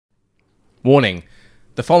Warning,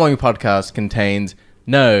 the following podcast contains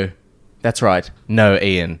that's right, no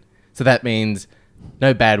Ian. So that means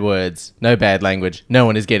no bad words, no bad language, no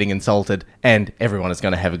one is getting insulted, and everyone is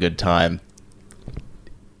going to have a good time.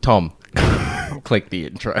 Tom, click the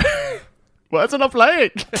intro. Why isn't it playing?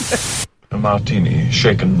 A martini,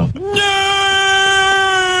 shaken not.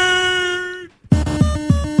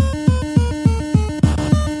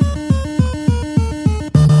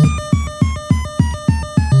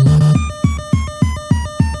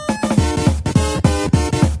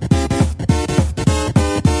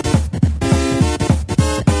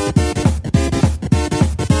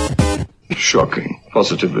 Shocking.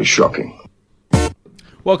 Positively shocking.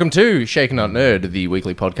 Welcome to Shaken Not Nerd, the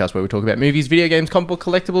weekly podcast where we talk about movies, video games, comic book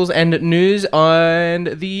collectibles, and news, and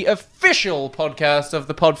the official podcast of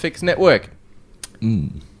the Podfix Network.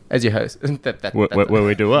 As your host. Where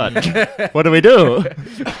we do what? What do we do?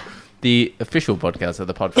 The official podcast of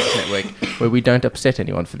the Podfix Network, where we don't upset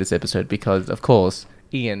anyone for this episode because, of course,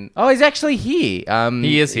 Ian... Oh, he's actually here.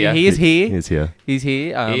 He is here. He is here. He's here. He's here.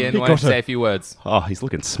 Ian, why don't you say a few words? Oh, he's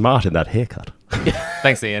looking smart in that haircut.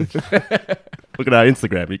 Thanks, Ian. Look at our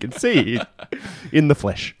Instagram. You can see in the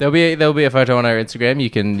flesh. There'll be a photo on our Instagram.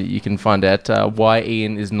 You can find out why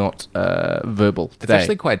Ian is not verbal today. It's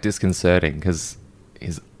actually quite disconcerting because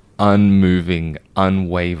his unmoving,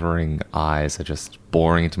 unwavering eyes are just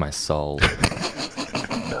boring into my soul.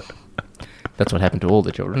 That's what happened to all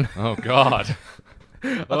the children. Oh, God.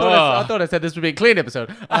 I thought I said this would be a clean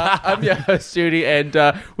episode. I'm your host, Judy, and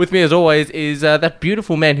with me, as always, is that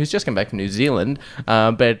beautiful man who's just come back from New Zealand,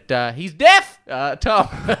 but he's deaf, Tom.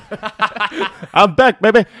 I'm back,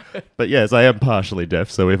 baby. But yes, I am partially deaf,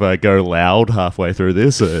 so if I go loud halfway through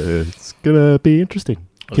this, it's going to be interesting.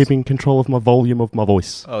 Keeping control of my volume of my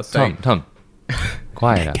voice. Oh, sorry. Tom.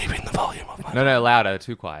 Quieter. Keeping the volume of my No, louder.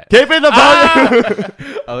 Too quiet. Keeping the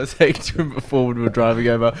volume! I was saying to him before when we were driving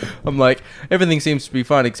over, I'm like, everything seems to be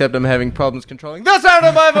fine except I'm having problems controlling the sound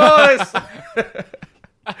of my voice!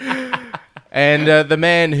 And the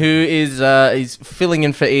man who is filling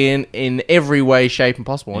in for Ian in every way, shape, and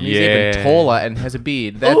possible. And he's even taller and has a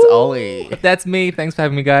beard. That's Ollie. That's me. Thanks for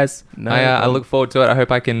having me, guys. I look forward to it. I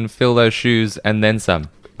hope I can fill those shoes and then some.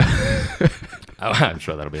 I'm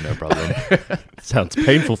sure that'll be no problem. Sounds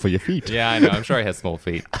painful for your feet. Yeah, I know. I'm sure he has small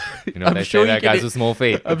feet. You know what they say about guys with small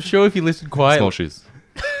feet. I'm sure if you listen quietly... Small shoes.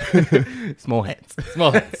 Small hands.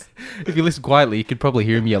 Small hands. If you listen quietly, you could probably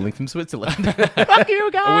hear him yelling from Switzerland. Fuck you,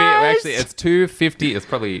 guys! Actually, it's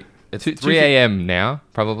 2:50. It's 3 a.m. now,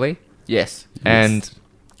 probably. Yes. And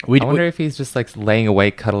I wonder if he's just like laying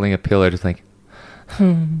awake, cuddling a pillow, just like,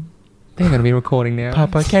 they're going to be recording now.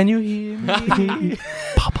 Papa, can you hear me?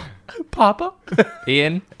 Papa?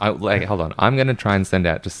 Ian, hold on. I'm going to try and send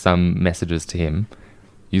out just some messages to him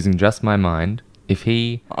using just my mind.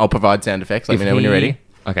 I'll provide sound effects. Let me know when you're ready.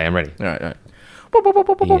 Okay, I'm ready. All right. Ian,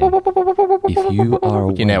 if you are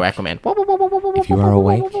awake, you know Aquaman. If you are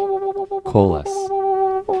awake, call us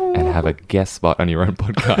and have a guest spot on your own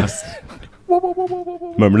podcast.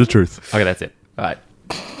 Moment of truth. Okay, that's it. All right.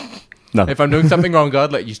 No. If I'm doing something wrong,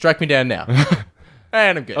 God, let you strike me down now.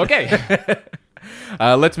 And I'm good. Okay.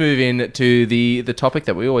 Let's move in to the topic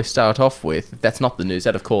that we always start off with. That's not the news.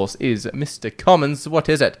 That, of course, is Mr. Commons. What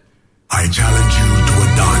is it? I challenge you to a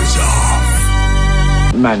dance-off.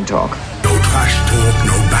 Man talk. No trash talk,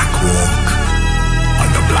 no backwalk.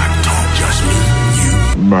 On the black top, just me and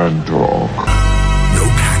you. Man talk. No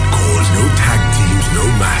catcalls, no tag teams, no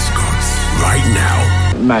mascots. Right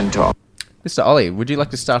now. Man talk. Mr. Ollie, would you like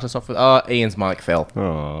to start us off with... Oh, Ian's mic fell.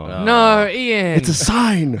 Oh. No, Ian. It's a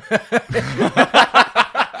sign.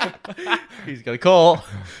 He's got a call.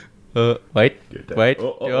 Wait.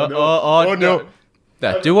 Oh, no.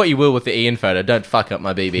 No, do what you will with the Ian photo. Don't fuck up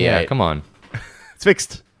my BB-8. Yeah, come on. It's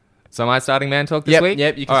fixed. So am I starting Man Talk this week?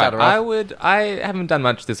 Yep, you can start it off. I haven't done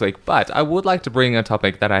much this week, but I would like to bring a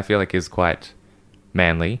topic that I feel like is quite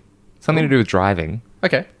manly. Something to do with driving.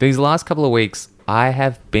 Okay. These last couple of weeks, I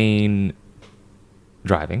have been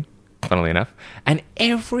driving, funnily enough, and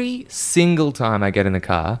every single time I get in the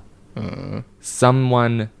car,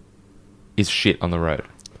 someone is shit on the road.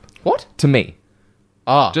 What? To me.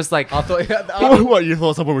 Oh. Just like... I thought... What, you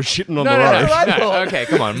thought someone was shitting on the No, road? no, okay,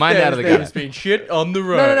 come on. Mind out of the gutter. There's been shit on the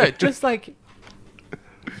road. No. Just like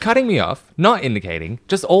cutting me off, not indicating,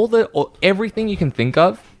 just everything you can think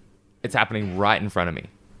of, it's happening right in front of me.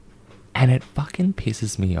 And it fucking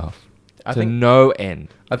pisses me off to no end.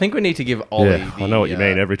 I think we need to give Ollie Yeah, I know what you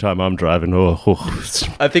mean. Every time I'm driving,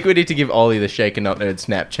 I think we need to give Ollie the Shaken Not Nerd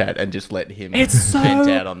Snapchat and just let him vent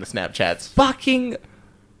out on the Snapchats. Fucking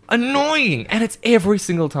annoying. And it's every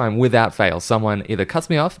single time, without fail. Someone either cuts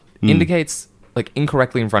me off, indicates like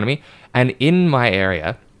incorrectly in front of me. And in my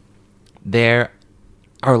area, there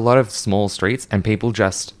are a lot of small streets, and people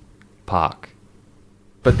just park.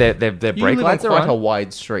 But their You brake live on lights are quite on. a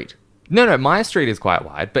wide street. No, my street is quite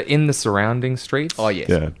wide, but in the surrounding streets, Oh, yes.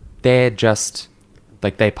 Yeah. they're just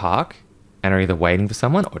like they park and are either waiting for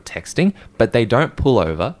someone or texting, but they don't pull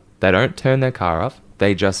over, they don't turn their car off,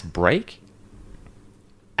 they just brake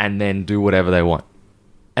and then do whatever they want.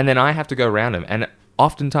 And then I have to go around them, and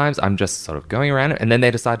oftentimes I'm just sort of going around them, and then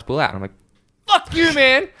they decide to pull out. And I'm like, fuck you,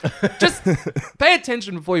 man! Just pay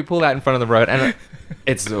attention before you pull out in front of the road. And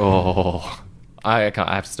it's, I can't.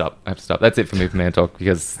 I have to stop. That's it for me for Man Talk,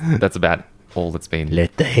 because that's about all that's been.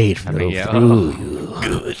 Let the hate flow happening. Yeah. through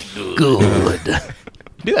you. Good.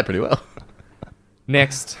 You do that pretty well.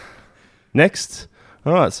 Next. Next.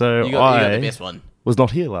 All right, so You got the I best one. was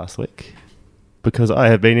not here last week because I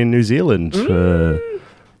have been in New Zealand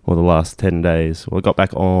for the last 10 days. Well, I got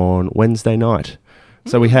back on Wednesday night.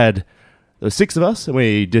 So there were 6 of us, and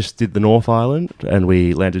we just did the North Island, and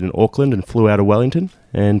we landed in Auckland and flew out of Wellington,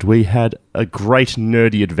 and we had a great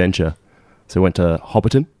nerdy adventure. So we went to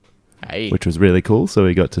Hobbiton, Hey. which was really cool. So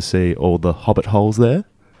we got to see all the Hobbit holes there.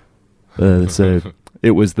 So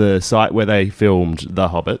it was the site where they filmed The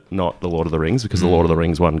Hobbit, not The Lord of the Rings, because the Lord of the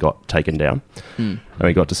Rings one got taken down. And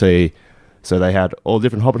we got to see... So they had all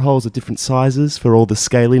different Hobbit holes at different sizes for all the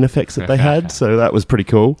scaling effects that they had. So that was pretty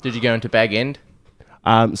cool. Did you go into Bag End?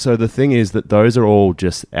 So the thing is that those are all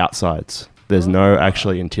just outsides. There's no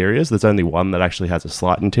actually interiors. There's only one that actually has a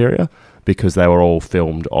slight interior, because they were all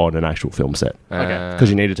filmed on an actual film set. Okay. Because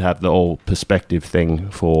you needed to have the whole perspective thing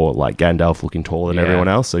for like Gandalf looking taller than Yeah. everyone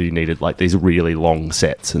else. So you needed like these really long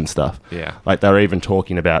sets and stuff. Yeah. Like they were even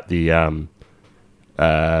talking about the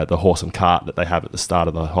horse and cart that they have at the start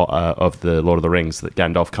of the Lord of the Rings that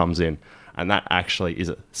Gandalf comes in, and that actually is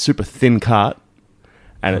a super thin cart,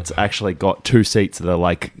 and it's actually got 2 seats that are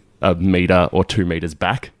like a meter or 2 meters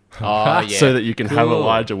back. Oh, yeah. So that you can have Cool.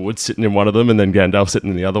 Elijah Wood sitting in one of them and then Gandalf sitting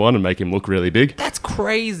in the other one and make him look really big. That's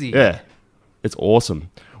crazy. Yeah, it's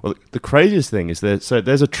awesome. Well, the craziest thing is there's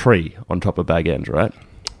a tree on top of Bag End, right?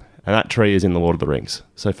 And that tree is in the Lord of the Rings.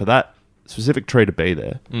 So for that specific tree to be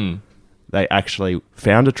there, they actually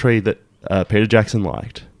found a tree that Peter Jackson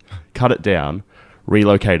liked, cut it down,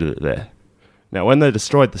 relocated it there. Now, when they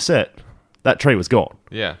destroyed the set, that tree was gone.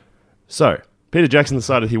 Yeah. So Peter Jackson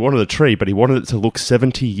decided he wanted a tree, but he wanted it to look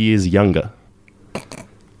 70 years younger.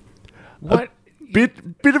 What? Bit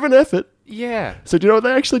of an effort. Yeah. So do you know what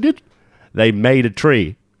they actually did? They made a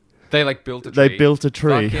tree. They like built a tree. They built a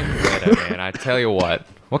tree. Fucking better, man. I tell you what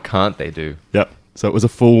can't they do? Yep. So it was a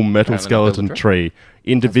full metal Apparently not skeleton built a tree,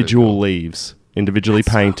 individual cool. leaves, individually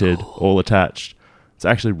painted, all attached. It's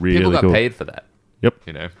actually really People got cool. paid for that. Yep.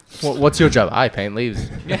 You know. What's your job? I paint leaves.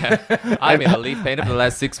 Yeah. I've been a leaf painter for the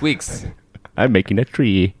last 6 weeks. I'm making a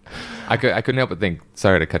tree. I couldn't help but think.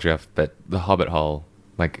 Sorry to cut you off, but the Hobbit hole.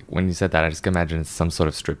 Like when you said that, I just imagine it's some sort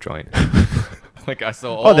of strip joint. Like I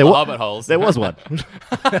saw all the Hobbit holes. There was one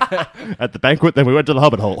at the banquet. Then we went to the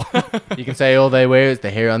Hobbit hole. You can say all they wear is the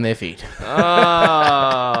hair on their feet.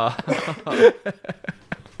 Ah.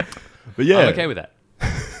 But yeah, I'm okay with that.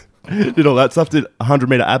 did all that stuff. Did a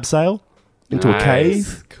 100-meter abseil into a Nice.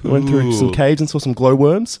 cave. Went through some caves and saw some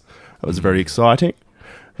glowworms. That was very exciting.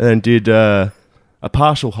 And then did a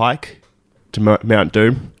partial hike to Mount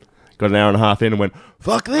Doom. Got an hour and a half in and went,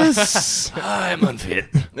 fuck this. I'm unfit.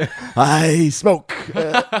 I smoke.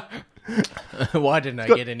 Why didn't I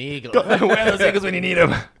get an eagle? Where are those eagles when you need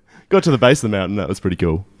them? Got to the base of the mountain. That was pretty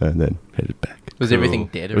cool. And then headed back. Was everything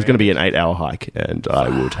dead? It was going to be an 8-hour hike, and I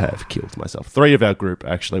would have killed myself. 3 of our group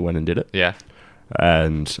actually went and did it. Yeah.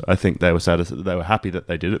 And I think they were satisfied. They were happy that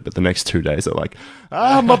they did it. But the next 2 days, they're like,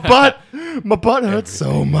 my butt hurts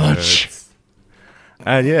so much.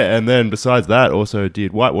 And yeah, and then besides that, also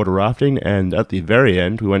did whitewater rafting. And at the very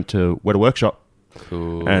end, we went to Weta Workshop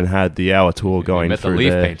Cool. and had the hour tour going met the through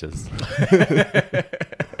leaf there. painters.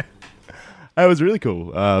 It was really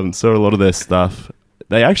cool. Saw a lot of their stuff.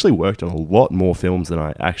 They actually worked on a lot more films than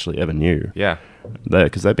I actually ever knew. Yeah.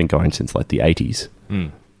 Because they've been going since like the 80s.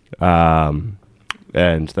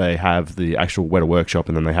 And they have the actual Weta Workshop,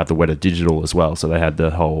 and then they have the Weta Digital as well. So they had the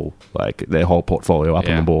whole their whole portfolio up on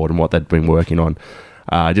Yeah. the board and what they'd been working on.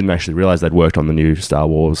 I didn't actually realize they'd worked on the new Star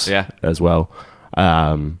Wars as well.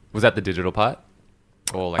 Was that the digital part?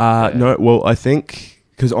 Or like No, well, I think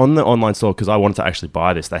because on the online store, because I wanted to actually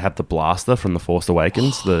buy this, they have the blaster from the Force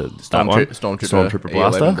Awakens, the Stormtrooper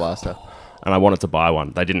blaster. blaster. And I wanted to buy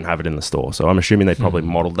one. They didn't have it in the store, so I'm assuming they probably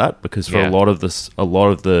modeled that because for Yeah. a lot of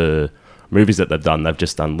the movies that they've done, they've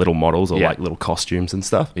just done little models or Yeah. like little costumes and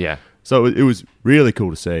stuff. Yeah. So it was really cool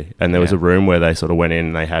to see. And there was a room where they sort of went in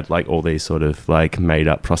and they had like all these sort of like made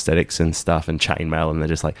up prosthetics and stuff and chainmail. And they're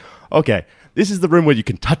just like, okay, this is the room where you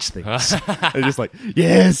can touch things. They're just like,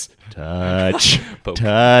 yes, touch, Poke,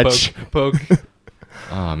 touch. poke.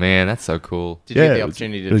 Oh man, that's so cool. Did you Yeah, get the it was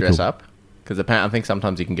opportunity to really dress cool. up? Because apparently, I think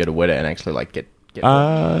sometimes you can go to Weta and actually like get you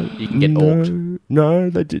can get orked. No,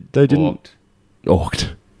 they didn't.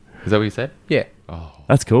 Orked. Is that what you said? Yeah. Oh,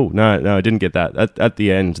 That's cool. No, I didn't get that. At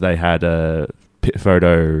the end, they had a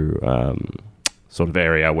photo sort of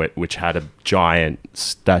area which had a giant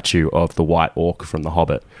statue of the White Orc from The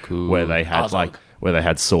Hobbit, Cool. where they had Awesome. where they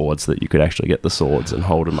had swords that you could actually get the swords and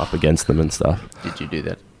hold them up against them and stuff. Did you do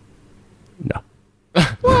that? No,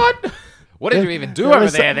 what did you even do Yeah, over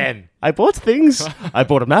so- there then? I bought things. I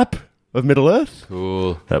bought a map of Middle Earth.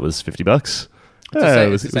 Cool. That was $50. It's the Yeah, same,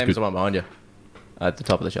 it was it's the same good. as the one behind you. At the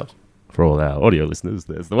top of the shelves. For all our audio listeners,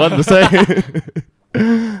 there's the one to say.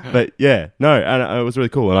 But yeah, no, and it was really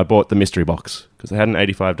cool. And I bought the mystery box because they had an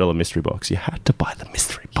 $85 mystery box. You had to buy the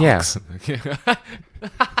mystery box. Yeah.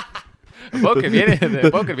 A boat could be anything. A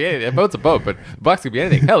boat could be anything. A boat's a boat, but a box could be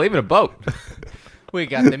anything. Hell, even a boat. We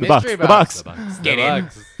got the mystery the box. box. Get in.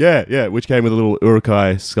 Yeah, which came with a little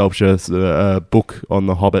Urukai sculpture book on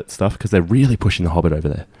the Hobbit stuff because they're really pushing the Hobbit over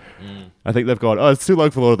there. I think they've gone, oh, it's too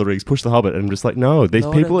long for Lord of the Rings, push the Hobbit. And I'm just like, no, these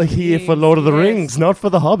Lord people are of the here for Rings, Lord of the yes. Rings, not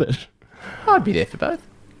for the Hobbit. I'd be there for both.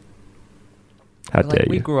 How dare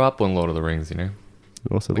We you? grew up on Lord of the Rings, you know.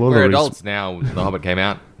 Also, Like, Lord we're of the Rings. adults now. when The Hobbit came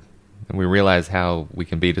out, and we realize how we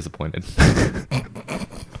can be disappointed.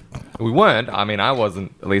 We weren't. I mean, I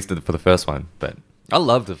wasn't, at least for the first one, but I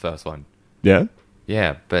loved the first one. Yeah?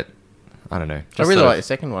 Yeah, but I don't know. I Just really sort like of- the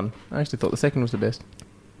second one. I actually thought the second was the best.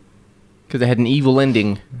 Because they had an evil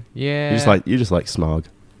ending. Yeah. You just like Smog.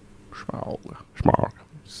 Oh, Smog.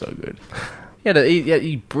 so good.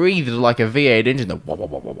 He breathed like a V8 engine. The wah, wah,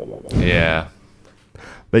 wah, wah, wah, wah, wah. Yeah.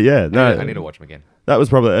 But yeah, no. I need to watch them again. That was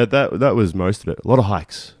probably that was most of it. A lot of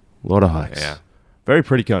hikes. Yeah. Very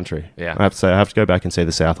pretty country. Yeah. I have to say, I have to go back and see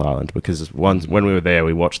the South Island because when we were there,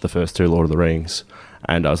 we watched the first two Lord of the Rings,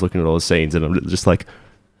 and I was looking at all the scenes, and I'm just like,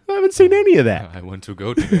 I haven't seen any of that. I want to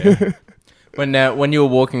go to there. When you were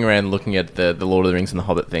walking around looking at the Lord of the Rings and the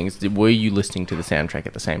Hobbit things, were you listening to the soundtrack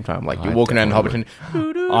at the same time? Like you're I walking around the Hobbit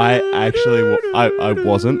definitely and I actually, I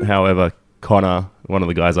wasn't. However, Connor, one of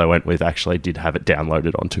the guys I went with, actually did have it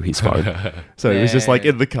downloaded onto his phone. So he was just like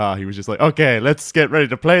in the car. He was just like, okay, let's get ready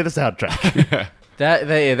to play the soundtrack.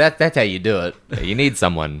 that's how you do it. Yeah, you need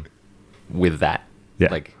someone with that. Yeah.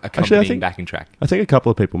 Like Actually, I accompanying think- backing track. I think a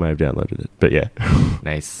couple of people may have downloaded it, but yeah.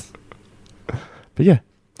 Nice. But yeah.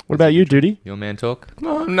 What about you, Duty? Your man talk?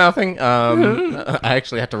 Oh, nothing. I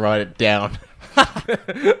actually had to write it down.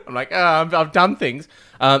 I'm like, I've done things.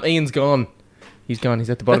 Ian's gone. He's gone. He's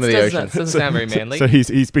at the bottom of the ocean. Doesn't sound very manly. So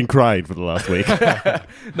he's been crying for the last week.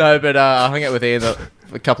 No, but I hung out with Ian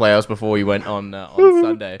a couple of hours before we went on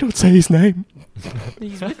Sunday. Don't say his name.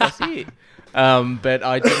 He's with us here. But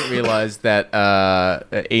I didn't realise that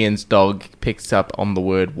Ian's dog picks up on the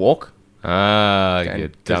word walk. Ah, Okay, you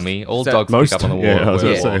 'cause- dummy. All so- dogs Most. pick up on the wall. Yeah, I was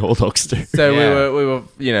going to Yeah. say all dogs do. So Yeah.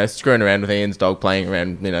 we were screwing around with Ian's dog, playing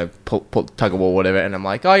around, pull, tug of war, whatever. And I'm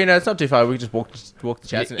like, oh, it's not too far. We just walk the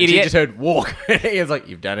chats. And she idiot. just heard walk. Ian's like,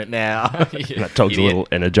 you've done it now. That dog's a little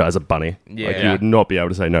Energizer bunny. Yeah. Like, you would not be able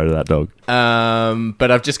to say no to that dog.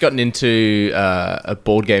 But I've just gotten into a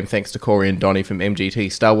board game thanks to Corey and Donnie from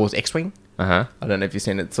MGT, Star Wars X-Wing. Uh-huh. I don't know if you've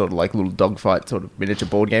seen it, sort of like little dogfight, sort of miniature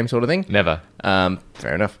board game sort of thing. Never.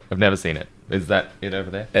 Fair enough. I've never seen it. Is that it over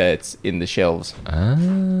there? It's in the shelves. Ah.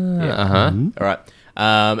 Uh-huh. All right.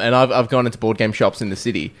 And I've gone into board game shops in the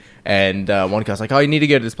city, and one guy's like, "Oh, you need to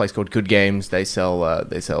go to this place called Good Games. They sell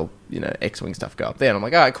X-wing stuff. Go up there." And I'm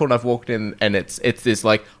like, "All right, cool." And I've walked in, and it's this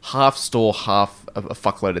like half store, half of a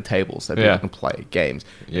fuckload of tables so people Yeah. can play games.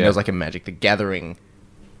 And Yeah. there's like a Magic the Gathering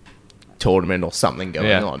tournament or something going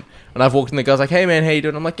Yeah. on. And I've walked in, the guy's like, "Hey man, how you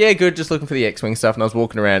doing?" I'm like, "Yeah, good, just looking for the X-Wing stuff." And I was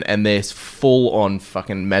walking around, and there's full-on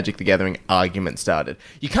fucking Magic the Gathering argument started.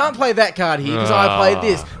 You can't play that card here because I played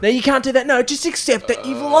this. No, you can't do that. No, just accept that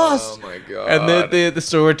you've lost. Oh my god. And the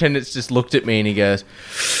store attendants just looked at me and he goes,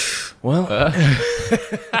 "Well,"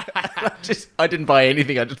 I didn't buy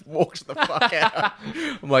anything. I just walked the fuck out.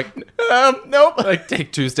 I'm like, nope. like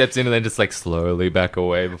take 2 steps in and then just like slowly back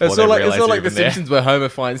away before It's they all like realize it's all you're like The even there. Simpsons where Homer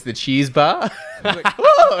finds the cheese bar like,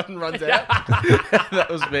 "Whoa," and runs out. That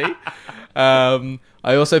was me.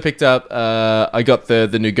 I also picked up. I got the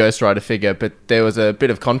new Ghost Rider figure, but there was a bit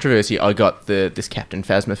of controversy. I got this Captain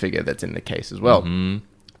Phasma figure that's in the case as well.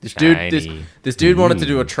 This dude, Shiny. this dude wanted to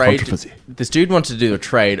do a trade. Controversy. This dude wanted to do a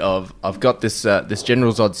trade of I've got this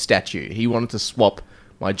General Zod statue. He wanted to swap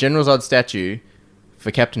my General Zod statue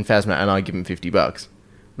for Captain Phasma, and I give him $50.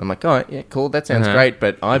 And I'm like, all right, yeah, cool, that sounds Uh-huh. great,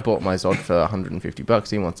 but I bought my Zod for $150.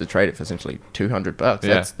 He wants to trade it for essentially $200.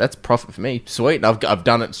 Yeah. That's profit for me. Sweet, and I've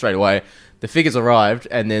done it straight away. The figures arrived,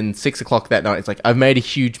 and then 6 o'clock that night, it's like, I've made a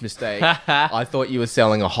huge mistake. I thought you were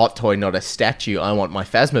selling a hot toy, not a statue. I want my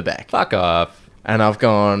Phasma back. Fuck off. And I've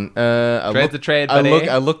gone. Trade's a trade, buddy.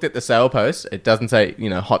 I looked at the sale post. It doesn't say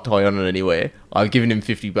hot toy on it anywhere. I've given him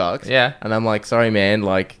 $50. Yeah. And I'm like, sorry, man.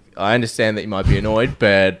 Like, I understand that you might be annoyed,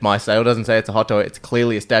 but my sale doesn't say it's a hot toy. It's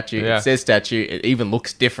clearly a statue. Yeah. It says statue. It even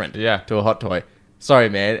looks different. Yeah. To a hot toy. Sorry,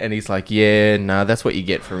 man. And he's like, yeah, no, that's what you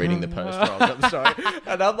get for reading the post wrong. I'm sorry.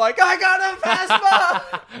 And I'm like, I got a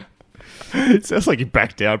Phasma. It sounds like you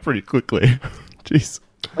backed down pretty quickly. Jeez.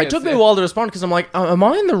 It took me a while to respond because I'm like, am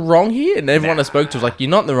I in the wrong here? And everyone I spoke to was like, you're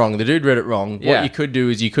not in the wrong. The dude read it wrong. Yeah. What you could do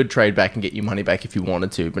is you could trade back and get your money back if you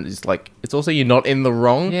wanted to. But it's like, it's also you're not in the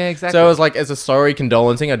wrong. Yeah, exactly. So I was like, as a sorry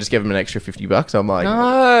condolencing, I just gave him an extra $50. I'm like,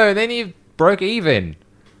 No, then you broke even.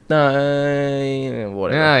 no,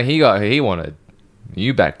 whatever. Yeah, he wanted.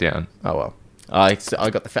 You backed down. Oh, well. I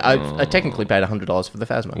got the... I technically paid $100 for the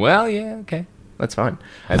Phasma. Well, yeah, okay. That's fine.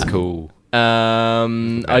 That's cool.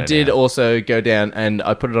 I did now. also go down and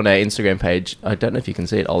I put it on our Instagram page. I don't know if you can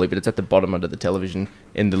see it, Ollie, but it's at the bottom under the television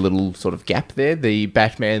in the little sort of gap there. The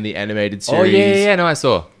Batman, the animated series. Oh, yeah. No, I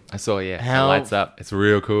saw, yeah. How- It lights up. It's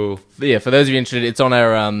real cool. Yeah, for those of you interested, it's on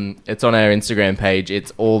our Instagram page.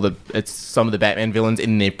 It's some of the Batman villains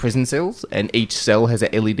in their prison cells, and each cell has a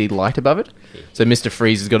LED light above it. So Mr.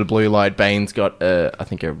 Freeze has got a blue light, Bane's got I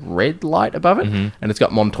think a red light above it, and it's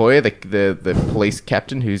got Montoya, the police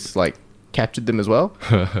captain, who's like captured them as well.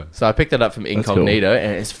 So I picked it up from Incognito,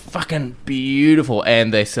 and it's fucking beautiful.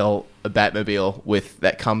 And they sell a Batmobile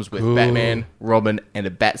that comes with Batman, Robin, and a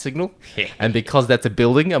bat signal. And because that's a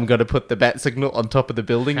building, I'm going to put the bat signal on top of the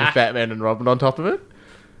building with Batman and Robin on top of it.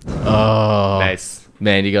 Oh, Nice.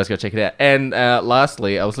 man, you guys got to check it out. And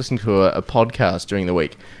lastly, I was listening to a podcast during the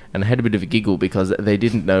week, and I had a bit of a giggle because they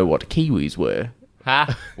didn't know what kiwis were. Huh?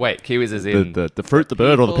 Wait, Kiwis is in... The fruit, the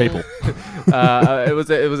bird, or the people? It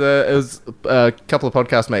was a couple of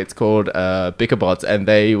podcast mates called Bickerbots, and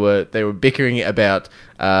they were bickering about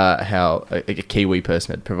how a Kiwi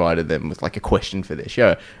person had provided them with like a question for their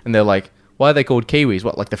show, and they're like, "Why are they called Kiwis?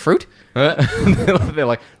 What, like the fruit?" They're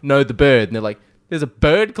like, "No, the bird." And they're like, "There's a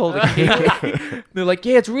bird called a kiwi." They're like,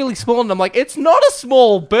 "Yeah, it's really small." And I'm like, "It's not a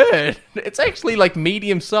small bird. It's actually like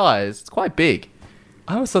medium size. It's quite big."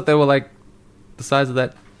 I always thought they were like the size of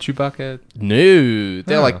that Chewbacca. No,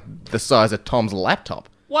 they're Oh. like the size of Tom's laptop.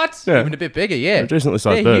 What? Yeah. Even a bit bigger, yeah. A decently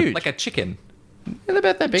sized They're bird. huge. Like a chicken. Yeah, they're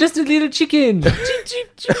about that big. Just a little chicken.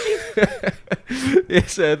 Yeah,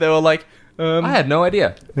 so they were like, I had no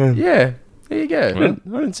idea. yeah, there you go.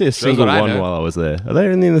 I didn't see a single what I one know. while I was there. Are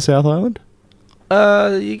they in the South Island?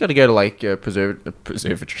 You got to go to like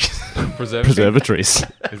preservatories. Preservatories.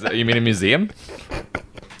 Is that, you mean a museum?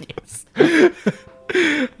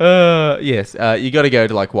 Yes, you got to go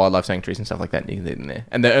to like wildlife sanctuaries and stuff like that. And you can eat in there,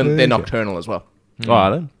 and they're nocturnal as well. Oh,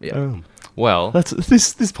 are they? Yeah. Oh. Well, This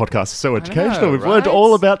podcast is so educational. know, We've learned right?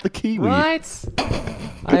 all about the kiwi. right?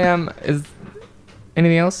 I am. Is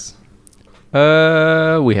anything else?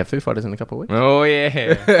 We have Foo Fighters in a couple of weeks. Oh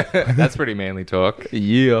yeah, that's pretty manly talk.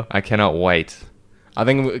 Yeah, I cannot wait. I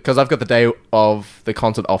think because I've got the day of the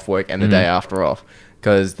concert off work and the day after off.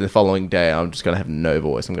 Because the following day I'm just gonna have no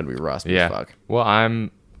voice. I'm gonna be raspy Yeah. as fuck. Well,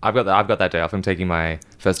 I've got that day off. I'm taking my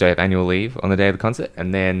first day of annual leave on the day of the concert,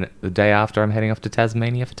 and then the day after I'm heading off to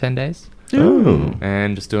Tasmania for 10 days Oh.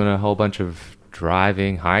 and just doing a whole bunch of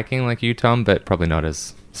driving, hiking like you, Tom, but probably not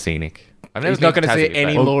as scenic. I've never He's not been to going to see Tassie,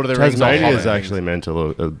 any but- Lord of the Rings. or Tasmania is Hobbit. actually meant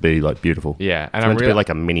to be like beautiful. Yeah, and It's I'm meant to really be like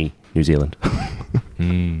a mini New Zealand.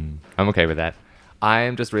 I'm okay with that. I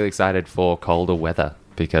am just really excited for colder weather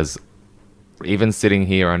because even sitting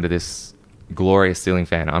here under this glorious ceiling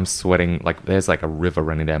fan, I'm sweating like there's like a river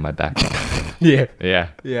running down my back. Yeah. Yeah,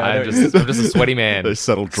 Yeah, I I'm know. just a sweaty man. Those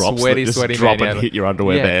subtle drops sweaty, that just sweaty drop man, and yeah. hit your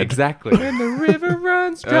underwear Yeah, band. exactly. And the river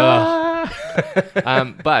runs dry.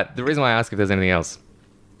 But the reason why I ask if there's anything else,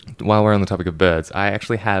 while we're on the topic of birds, I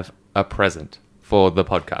actually have a present for the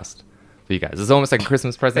podcast for you guys. It's almost like a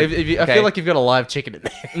Christmas present. I Okay? feel like you've got a live chicken in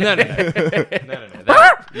there. No.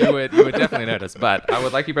 That, you would definitely notice. But I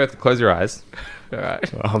would like you both to close your eyes. All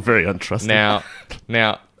right. Oh, I'm very untrusting.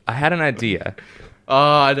 Now, I had an idea,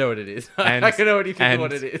 Oh, I know what it is. And- I can already think and- of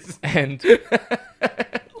what it is. and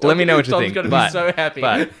let me know what you Tom's think. gonna be but, so happy.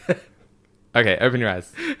 But, okay, open your eyes.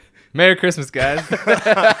 Merry Christmas, guys.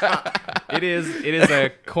 It is a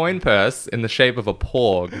coin purse in the shape of a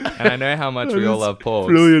porg, and I know how much we all love porgs.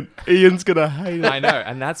 Brilliant. Ian's gonna hate it. I know,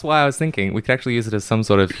 and that's why I was thinking we could actually use it as some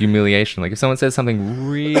sort of humiliation. Like if someone says something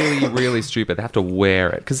really, really stupid, they have to wear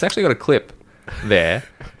it because it's actually got a clip there,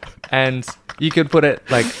 and you could put it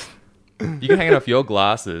like you can hang it off your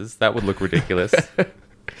glasses. That would look ridiculous.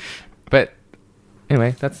 But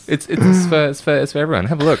anyway, it's for everyone.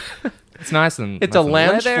 Have a look. It's nice and It's nice a and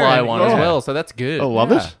lounge leather fly and- one as yeah. well, so that's good. I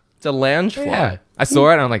love Yeah. it. It's a lounge fly. Yeah, I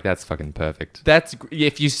saw it and I'm like, that's fucking perfect.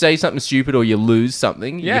 If you say something stupid or you lose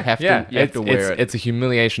something, you have to wear it. It's a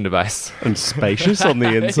humiliation device. And spacious on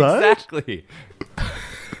the inside. Exactly. You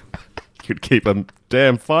could keep a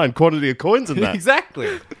damn fine quantity of coins in that.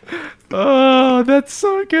 Exactly. Oh, that's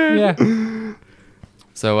so good. Yeah.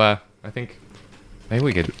 So I think maybe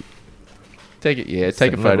we could take it. Yeah,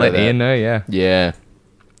 take a photo. Let of that. Ian know. Yeah. Yeah,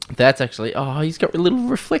 that's actually. Oh, he's got little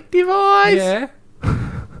reflective eyes. Yeah.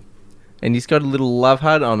 And he's got a little love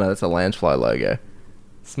heart. Oh no, that's a Loungefly logo.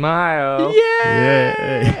 Smile.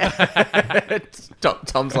 Yeah.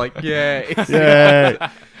 Tom's like, yeah,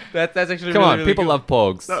 Yeah. that's actually Come really, on, really people good. love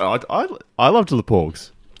porgs. No, I loved the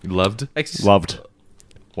porgs. Loved. Loved.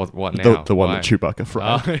 Loved What now? the one Why? that Chewbacca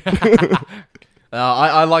fried. Oh,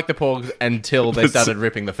 I like the porgs until they started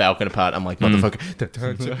ripping the Falcon apart. I'm like, motherfucker.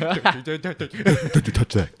 Did you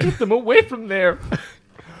touch that? Get them away from there.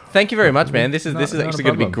 Thank you very much, man. This is Not a actually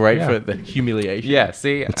going to be problem. great Yeah. for the humiliation. Yeah.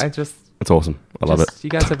 See, I just. It's awesome. I love it. You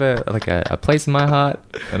guys have a place in my heart,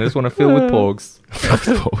 and I just want to fill with porgs.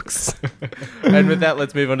 Porgs. And with that,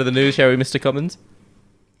 let's move on to the news, shall we, Mr. Commons?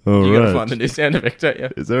 All You got to right. find the new sound effect, don't you?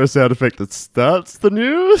 Is there a sound effect that starts the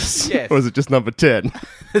news? Yes. Or is it just number 10?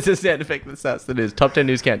 It's a sound effect that starts the news. Top 10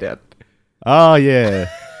 news countdown. Oh, yeah.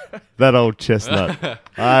 That old chestnut.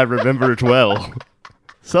 I remember it well.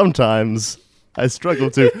 Sometimes I struggle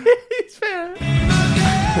to. It's fair.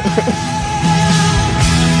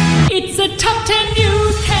 It's a top 10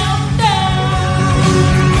 news countdown.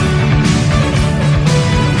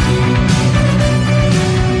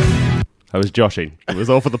 I was joshing. It was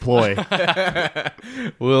all for the ploy.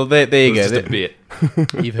 Well, there you go. Just a bit.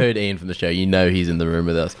 You've heard Ian from the show. You know he's in the room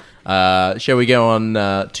with us. Shall we go on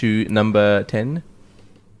to number 10?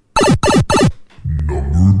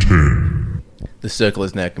 Number 10. The circle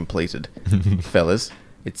is now completed, fellas.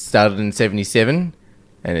 It started in 77,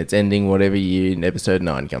 and it's ending whatever year episode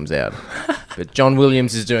 9 comes out. But John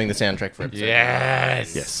Williams is doing the soundtrack for episode 9.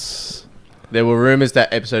 Yes. There were rumours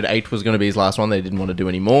that episode 8 was going to be his last one. They didn't want to do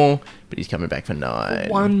any more, but he's coming back for 9.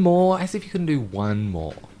 One more. As if you couldn't do one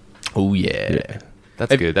more. Oh, yeah.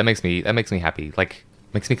 That's good. That makes me happy. Like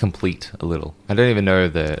makes me complete a little. I don't even know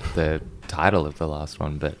the title of the last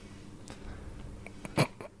one, but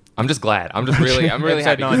I'm just glad. I'm really Episode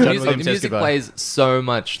happy. 9, The John music, Williams says music goodbye. plays so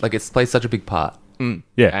much. Like it plays such a big part.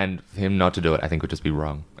 Yeah. And for him not to do it, I think would just be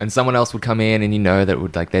wrong. And someone else would come in, and you know that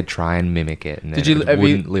would like they'd try and mimic it, and Did then you- it have you-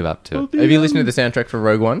 wouldn't live up to it. Have you listened to the soundtrack for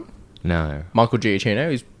Rogue One? No. Michael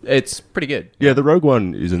Giacchino. It's pretty good. Yeah, the Rogue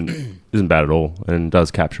One isn't bad at all and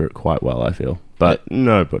does capture it quite well, I feel. But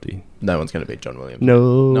nobody, No one's going to beat John Williams.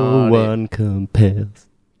 no Not one compares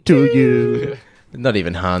to you. Not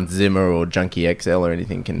even Hans Zimmer or Junkie XL or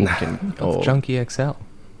anything can or Junkie XL.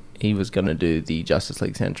 he was going to do the Justice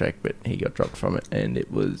League soundtrack, but he got dropped from it, and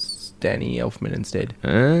it was Danny Elfman instead.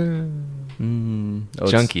 Oh,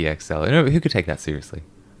 it's- Junkie XL. You know, who could take that seriously?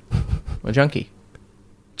 Well, Junkie.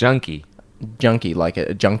 Junkie, like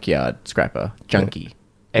a junkyard scrapper. Junkie.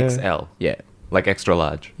 XL. Yeah. Like extra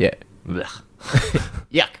large. Yeah. Blech.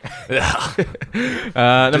 Yuck.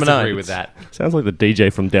 Number Disagree 9. with that. Sounds like the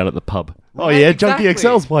DJ from down at the pub. Oh Right, yeah, Junkie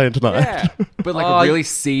exactly. XL's playing tonight. Yeah. But like Oh, a really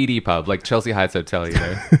seedy pub, like Chelsea Heights Hotel, you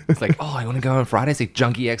know? It's like, oh, I want to go on Friday, see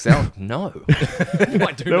Junkie XL. No.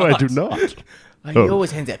 I do No, not. I do not. He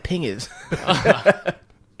always hands out pingers.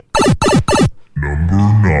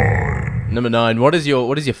 Number 9. What is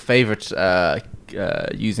your favorite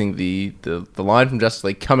using the line from Justice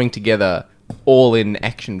League, coming together all in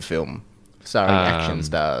action film starring action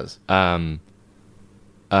stars?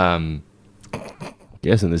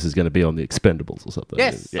 Guessing this is going to be on the Expendables or something.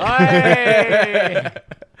 Yes. Yeah.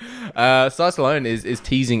 Sly Stallone is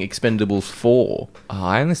teasing Expendables 4. Oh,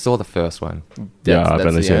 I only saw the first one. Yeah, I've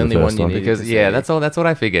only seen the first one. need Because, to yeah, see. that's what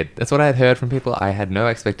I figured. That's what I had heard from people. I had no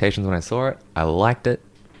expectations when I saw it. I liked it.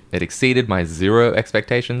 It exceeded my 0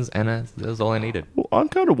 expectations, and that was all I needed. Well, I'm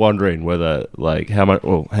kind of wondering whether, like, how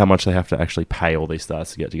much they have to actually pay all these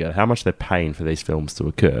stars to get together. How much they're paying for these films to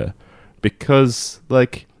occur. Because,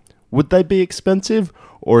 like, would they be expensive?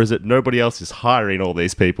 Or is it nobody else is hiring all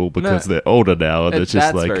these people because No. they're older now and it's just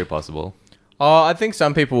That's like... very possible. Oh, I think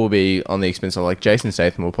some people will be on the expense of, like, Jason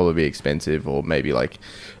Statham will probably be expensive, or maybe like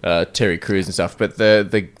Terry Crews and stuff. But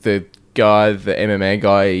the guy, the MMA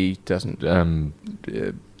guy, he doesn't.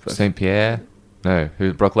 St. Pierre? No,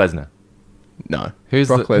 who's Brock Lesnar? No, Who's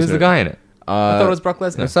Brock who's the Lesnar. guy in it? I thought it was Brock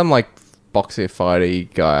Lesnar. Some like boxer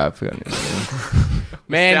fighty guy. I've forgotten his name.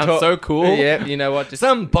 Man, Sounds so cool. Yeah, you know what? Just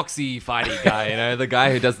Some boxy fighty guy, you know, the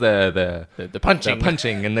guy who does the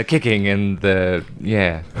punching and the kicking and the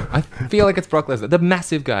I feel like it's Brock Lesnar, the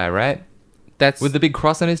massive guy, right? that's With the big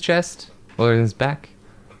cross on his chest or in his back.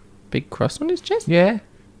 big cross on his chest. Yeah.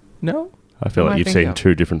 No. I feel Am like I you've thinking seen of?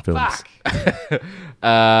 two different films. Fuck.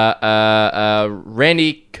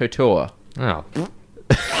 Randy Couture. Oh,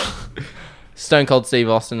 Stone Cold Steve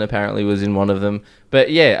Austin apparently was in one of them,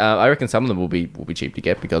 but yeah, I reckon some of them will be cheap to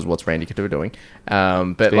get because what's Randy Couture doing?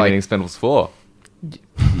 But being like, in Expendables 4.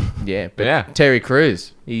 yeah, but Yeah. Terry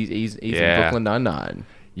Crews, he's in Yeah. Brooklyn Nine-Nine.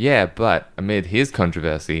 Yeah, but amid his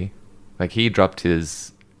controversy, like he dropped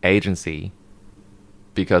his agency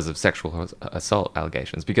because of sexual assault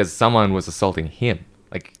allegations because someone was assaulting him.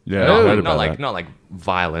 Like Yeah, I not, heard not about like that. not like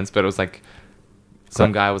violence, but it was like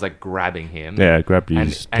some guy was like grabbing him. Yeah, grabbed and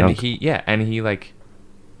his junk. he like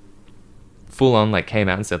full on like came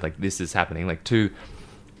out and said like this is happening like to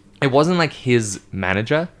it wasn't like his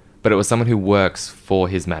manager, but it was someone who works for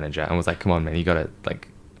his manager and was like, come on man, you gotta like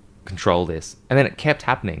control this. And then it kept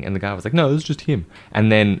happening and the guy was like, no, it was just him.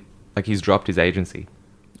 And then like he's dropped his agency.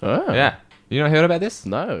 Oh, Yeah. You not heard about this?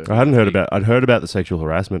 No. I hadn't heard about. I'd heard about the sexual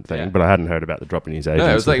harassment thing, Yeah. but I hadn't heard about the dropping his agency.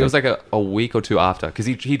 No, it was thing. like a week or two after because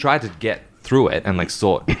he tried to get through it and like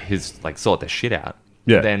sort their shit out.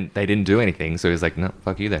 Yeah. Then they didn't do anything, so he was like, no,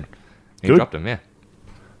 fuck you then. He Good. dropped him. Yeah.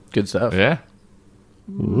 Good stuff. Yeah.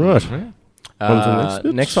 right. Yeah. On to the next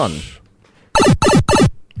bit. Next one.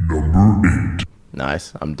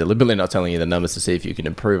 Nice. I'm deliberately not telling you the numbers to see if you can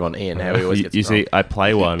improve on Ian. How he always You, gets you it wrong. see, I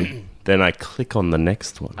play one, then I click on the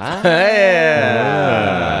next one.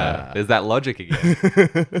 There's that logic again.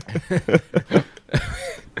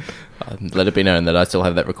 Let it be known that I still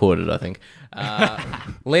have that recorded, I think.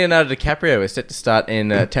 Leonardo DiCaprio is set to start in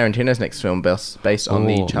Tarantino's next film based on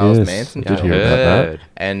the Oh, Charles yes. Manson Did film. hear about that. Heard.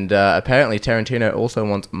 And apparently Tarantino also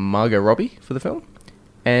wants Margot Robbie for the film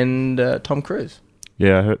and Tom Cruise.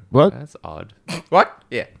 Yeah, I heard, what? That's odd. What?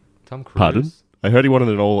 Yeah. Tom Cruise. Pardon? I heard he wanted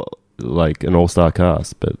an all-star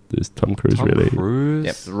cast, but is Tom Cruise Tom really? Cruise.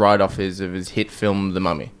 Yep. Right off his hit film The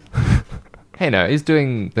Mummy Hey, no, he's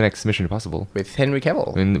doing the next Mission Impossible with Henry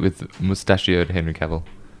Cavill. with mustachioed Henry Cavill.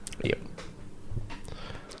 Yep.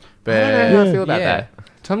 I don't know how I feel about yeah. that.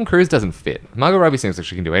 Tom Cruise doesn't fit. Margot Robbie seems like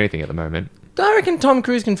she can do anything at the moment. I reckon Tom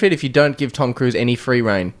Cruise can fit if you don't give Tom Cruise any free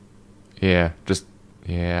reign. Yeah,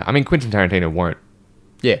 I mean, Quentin Tarantino won't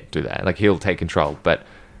Yeah. do that. Like, he'll take control, but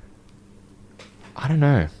I don't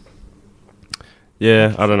know.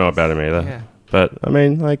 Yeah, I don't know about him either. Yeah. But, I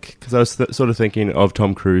mean, like, because I was sort of thinking of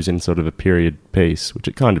Tom Cruise in sort of a period piece, which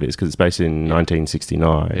it kind of is, because it's based in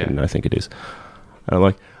 1969, Yeah. I think it is. And I'm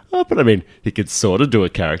like, oh, but I mean, he could sort of do a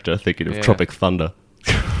character, thinking of Yeah. Tropic Thunder.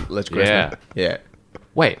 Let's go. Yeah. Yeah.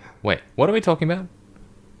 Wait. What are we talking about?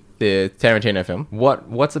 The Tarantino film.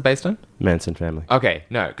 What's it based on? Manson family. Okay,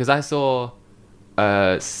 no, because I saw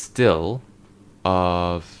a still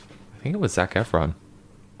of, I think it was Zac Efron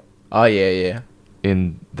Oh, yeah.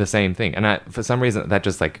 in the same thing. And for some reason, that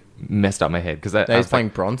just, like, messed up my head. Because No, he's playing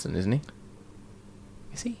Bronson, isn't he?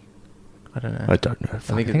 Is he? I don't know. I don't know. I I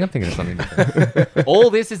think think I'm thinking of something different. All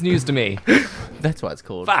this is news to me. that's why it's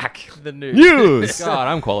called. Fuck. The news. News! God,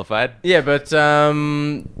 I'm qualified. Yeah, but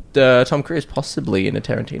Tom Cruise possibly in a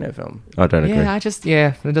Tarantino film. I don't agree.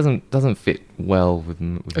 Yeah, it doesn't fit well with.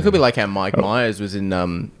 It could be like how Mike Myers was in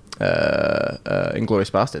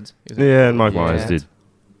Inglourious Bastards. isn't it? Yeah, and Mike Yeah. Myers did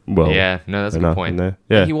well. Yeah, no, that's a good enough point. in there.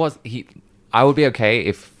 Yeah. He. I would be okay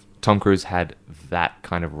if Tom Cruise had that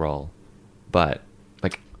kind of role, but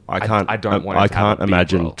like I can't. I don't want. Him I to have can't a big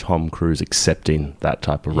imagine role. Tom Cruise accepting that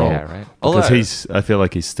type of role. Yeah, right. Because Although- I feel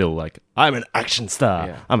like he's still like, I'm an action star.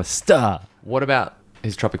 Yeah. I'm a star. What about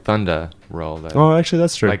his Tropic Thunder role though? Oh, actually,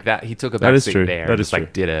 that's true. Like that, he took a That is backseat true. there That and is just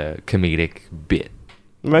like true. did a comedic bit.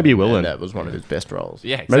 Maybe he will. And then. that was one of his best roles.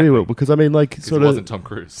 Yeah, exactly. Maybe he will, because I mean, like, 'Cause sort it of, wasn't Tom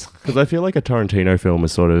Cruise. because I feel like a Tarantino film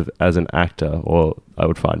is sort of as an actor, or I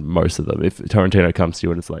would find most of them. If Tarantino comes to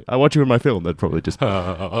you and it's like, I want you in my film, they'd probably just,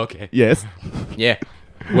 Oh, okay. yes. Yeah.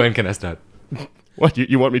 When can I start? What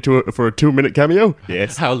you want me to for a 2-minute cameo?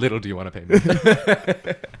 Yes. How little do you want to pay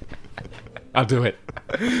me? I'll do it.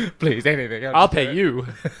 Please, anything. I'll pay you.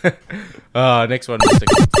 Next one, Mr.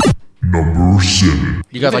 Number 7.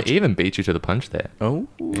 You guys like... He even beat you to the punch there. Oh.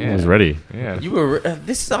 I was ready. Yeah. You were...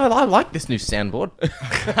 I like this new soundboard.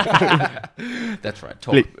 That's right.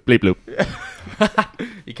 Talk. Bleep, bleep, bloop.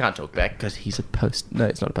 You can't talk back because he's a post. No,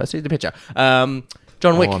 it's not a poster. He's a picture.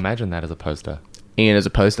 John Wick. Oh, imagine that as a poster. Ian as a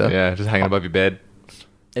poster. Yeah, just hanging above your bed.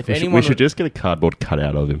 If We should, anyone we should just get a cardboard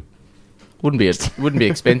cutout of him. wouldn't be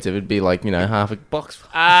expensive. It'd be like half a box.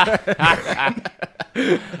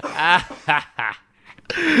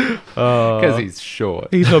 Because he's short.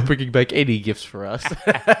 He's not bringing back any gifts for us.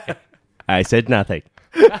 I said nothing.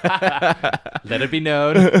 Let it be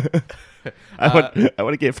known. I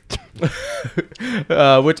want a gift. You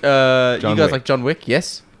guys Wick. like John Wick?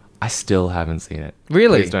 Yes. I still haven't seen it.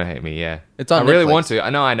 Really? Please don't hate me, yeah. It's on I really Netflix. want to.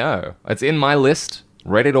 I know. It's in my list,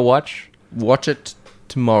 ready to watch. Watch it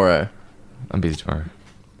tomorrow. I'm busy tomorrow.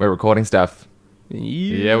 We're recording stuff.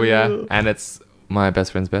 Yeah, we are. And it's my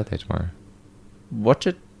best friend's birthday tomorrow. Watch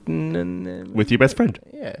it. With your best friend.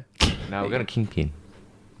 Yeah. No, we're going to Kingpin.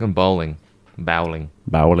 We're going bowling. Bowling.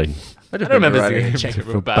 Bowling. I I don't remember writing seeing a check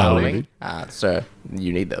for bowling. So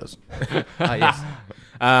you need those. Yes.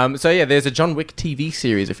 So yeah, there's a John Wick TV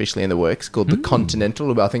series officially in the works called The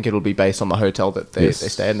Continental. I think it'll be based on the hotel that they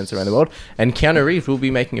stay at and it's around the world. And Keanu Reeves will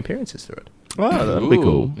be making appearances through it. Oh, that'll be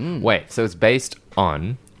cool. Wait, so it's based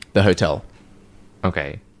on... The hotel.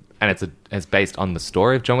 Okay. And it's based on the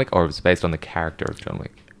story of John Wick, or it's based on the character of John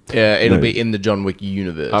Wick? It'll No. be in the John Wick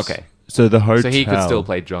universe. Okay. So the hotel. So he could still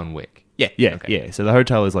play John Wick. Yeah. Yeah, Okay. yeah. So the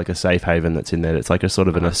hotel is like a safe haven that's in there. It's like a sort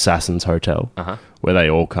of an assassin's hotel where they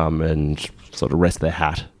all come and sort of rest their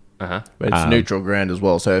hat. Uh-huh. But it's neutral ground as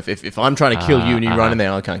well. So if I'm trying to kill you and you run in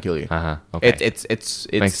there, I can't kill you. Uh-huh. Okay. It's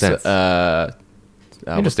Makes sense.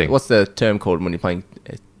 Interesting. What's the term called when you're playing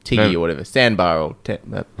Tiggy No. or whatever? Sandbar or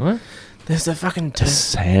What? there's a fucking term.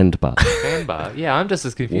 Sandbar. Sandbar. Yeah, I'm just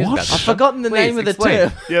as confused What? about this. I've forgotten the Please, name of the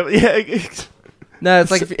explain. term. yeah. No,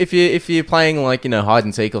 it's like if you're playing like hide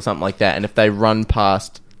and seek or something like that, and if they run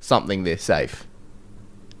past something, they're safe.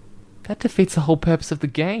 That defeats the whole purpose of the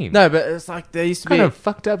game. No, but it's like there used to What kind be. of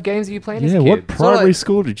fucked up games are you playing as Yeah, kids? what primary like-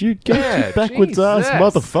 school did you go Yeah, to? Backwards ass Jesus.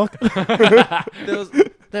 motherfucker.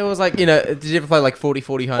 There was like did you ever play like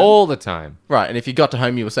 40-40 home? All the time. Right, and if you got to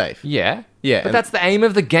home, you were safe. Yeah. Yeah, But and- that's the aim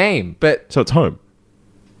of the game. But So it's home.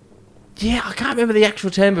 yeah, I can't remember the actual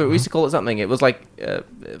term, but we used to call it something. It was like I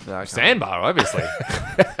can't- Sandbar, obviously.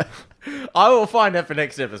 I will find out for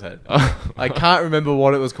next episode. I can't remember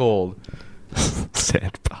what it was called.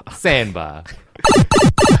 Sandbar. Sandbar.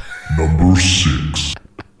 Number 6.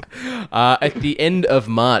 At the end of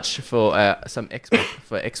March for some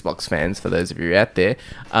Xbox fans, for those of you out there,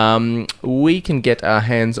 we can get our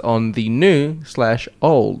hands on the new /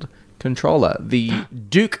 old controller. The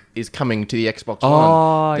Duke is coming to the Xbox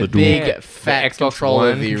Oh, One. The yeah. big fat The Xbox controller.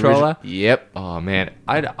 One The controller? Yep. Oh, man.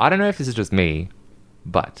 I don't know if this is just me,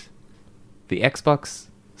 but the Xbox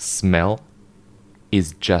smell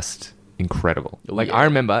is just incredible. Like, yeah. I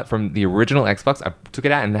remember from the original Xbox, I took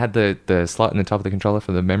it out and it had the slot in the top of the controller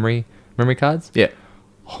for the memory cards. Yeah.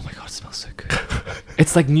 Oh my god, it smells so good.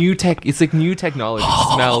 It's like new tech. It's like new technology.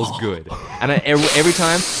 It smells good. And every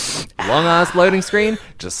time, long ass loading screen,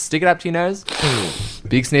 just stick it up to your nose.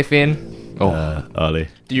 Big sniff in. Oh, Ollie.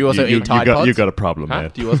 Do you also eat Tide Pods? You got a problem, Huh?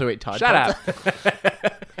 man. Do you also eat Tide shut Pods? up.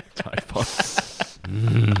 Tide Pods.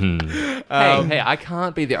 Hey, I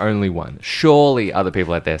can't be the only one. Surely other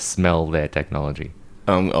people out there smell their technology.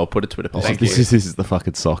 I'll put a Twitter post. This is the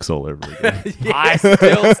fucking socks all over again. I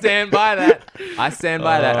still stand by that. I stand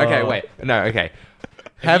by that. Okay, wait. No, okay.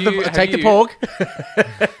 Take the pork.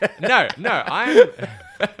 No, I'm.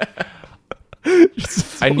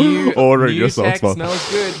 A new Ordering new your socks, tech man.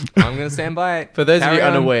 smells good. I'm gonna stand by it. For those of Carry you on.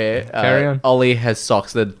 unaware, Carry on. Ollie has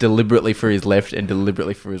socks that are deliberately for his left and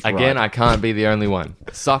deliberately for his Again, right. I can't be the only one.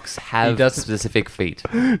 Socks have doesn't- specific feet.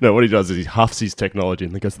 No, what he does is he huffs his technology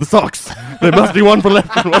and then goes, the socks! There must be one for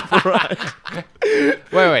left and one for right.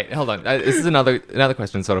 Wait, hold on. This is another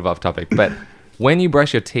question, sort of off topic. But when you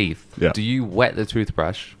brush your teeth, Yeah. do you wet the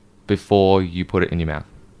toothbrush before you put it in your mouth?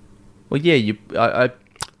 Well, yeah,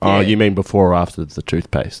 Oh, yeah. you mean before or after the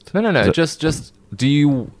toothpaste? No. Is it- Just do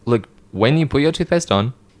you like when you put your toothpaste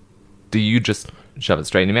on? Do you just shove it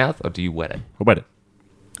straight in your mouth, or do you wet it? Oh, wait.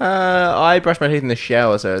 I brush my teeth in the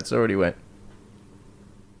shower, so it's already wet.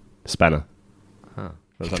 Spanner. Oh,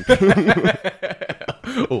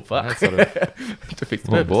 fuck. That's sort of. To fix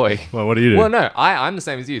the Oh purpose. boy. Well, what do you do? Well, no, I'm the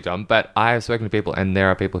same as you, Tom. But I have spoken to people, and there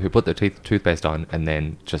are people who put their toothpaste on and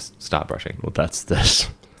then just start brushing. Well, that's this.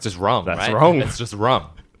 It's just wrong. That's right? wong. It's just wrong.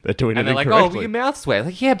 They're doing And it they're like, incorrectly. "Oh, your mouth's wet."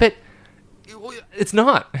 Like, yeah, but it's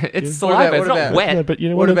not. It's What saliva. about- it's what not about- wet. Yeah, but you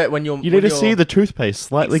know What what? about when you're- You when need to you're- see the toothpaste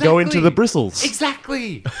slightly go into Exactly. the bristles.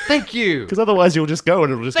 Exactly. Thank you. Because otherwise you'll just go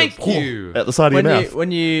and it'll just Thank go you. at the side of When your you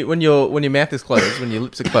mouth. when your mouth is closed, when your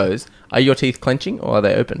lips are closed, are your teeth clenching or are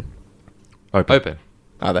they open? Open.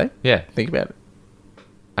 Are they? Yeah. Think about it.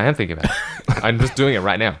 I am thinking about it. I'm just doing it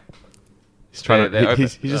right now. He's trying They're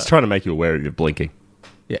he's just trying to make you aware of your blinking.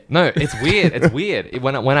 No, it's weird. It's weird.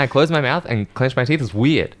 When I close my mouth and clench my teeth, it's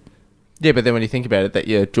weird. Yeah, but then when you think about it, that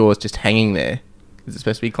your jaw's just hanging there. Is it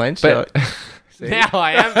supposed to be clenched? But now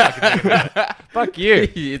I am fucking thinking about it. Fuck you.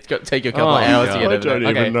 It's got to take you a couple of hours to I get over don't that.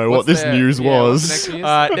 even know what what's this the- news yeah, what's was.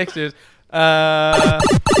 the next news? Next is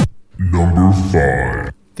Number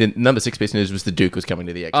 5. the number 6 piece of news was the Duke was coming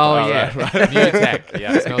to the Xbox. Oh, yeah. New tech.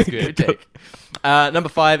 Yeah, it smells good. Number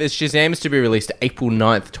 5 is Shazam is to be released April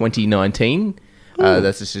 9th, 2019.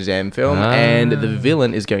 That's a Shazam film. And the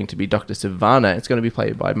villain is going to be Dr. Sivana. It's going to be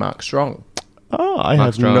played by Mark Strong. Oh, I Mark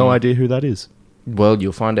have Strong. no idea who that is. Well,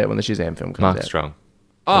 you'll find out when the Shazam film comes Mark out. Strong.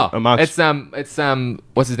 Oh, Mark's- it's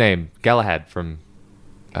what's his name? Galahad from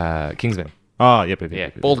Kingsman. Oh, yep. Yeah.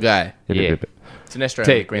 Bald guy. Yeah. Sinestro in the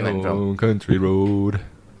Take Green Lantern film. country road.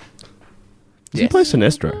 Does he play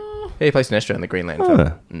Sinestro? Yeah, he plays Sinestro in the Green Lantern film.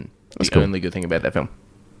 Ah, that's The cool. only good thing about that film.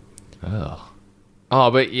 Oh,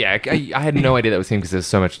 but yeah, I had no idea that was him because there's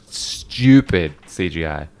so much stupid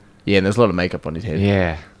CGI. Yeah, and there's a lot of makeup on his head.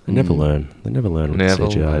 Yeah. They never learn. They never learn with Never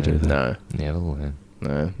CGI, learn. do they? No, Never learn.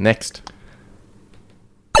 no. Next.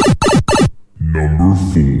 Number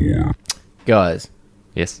 4. Guys,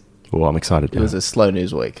 Yes. Oh, I'm excited it now. was a slow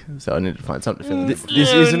news week, so I needed to find something to fill in. This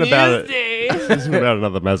isn't about this isn't about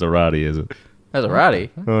another Maserati, is it? Maserati.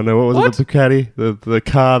 Oh no, what was it? The Ducati, the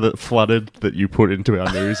car that flooded that you put into our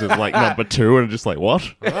news is like number 2, and just like what?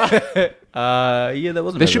 Yeah, that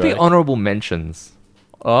wasn't. There should be Maserati. honorable mentions.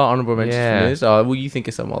 Oh, honorable mentions Yeah. for news. Oh, well, you think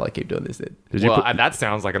of some while I keep doing this then. Did you Well, put? that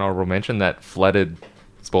sounds like an honorable mention. That flooded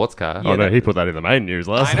sports car. Oh no, he put that in the main news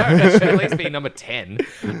last I know. time. That should at least be number 10.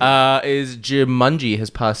 Is Jumanji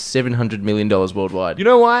has passed $700 million worldwide. You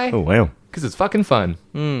know why? Oh wow. Because it's fucking fun.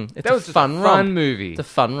 It's That was just fun a romp. fun movie. It's a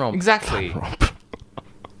fun romp. Exactly.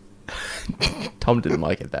 Tom didn't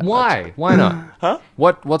like it that much. Why? Why not? Huh?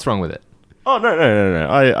 What's wrong with it? Oh no.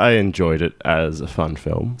 I enjoyed it as a fun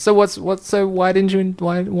film. So why didn't you?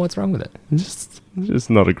 What's wrong with it? It's just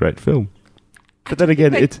not a great film. But then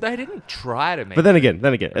again, They it's. didn't try to make. But then again,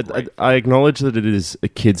 I acknowledge that it is a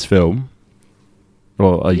kids' film.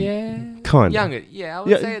 Or a yeah, kind. younger. Yeah, I would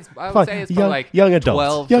Yeah, say it's. I would fine. say it's Young- probably like young adults.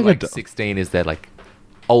 12 Young to like adults. 16 is their like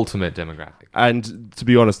ultimate demographic. And to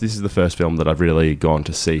be honest, this is the first film that I've really gone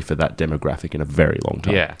to see for that demographic in a very long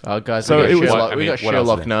time. Yeah, Oh, guys, So we got it was- Sherlock, I we mean, got what else is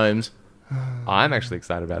Sherlock there? Gnomes. I'm actually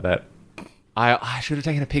excited about that. I should have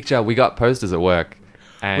taken a picture. We got posters at work.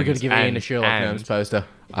 And, We're going to give Ian a and- Sherlock and Gnomes poster.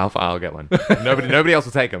 I'll get one. Nobody else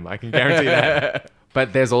will take them. I can guarantee that.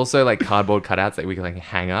 But there's also like cardboard cutouts that we can like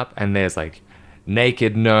hang up, and there's like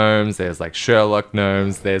naked gnomes. There's like Sherlock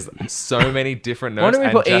gnomes. There's so many different Why gnomes. don't we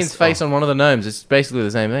and put just- Ian's face on one of the gnomes? It's basically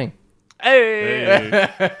the same thing. Hey.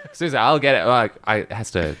 Seriously, I'll get it. Like, it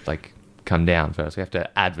has to like come down first. We have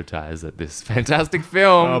to advertise that this fantastic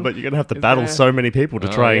film. Oh, but you're going to have to Is battle there- so many people to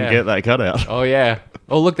Oh, try yeah. and get that cutout. Oh yeah.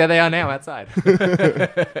 Oh look, there they are now outside.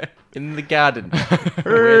 In the garden.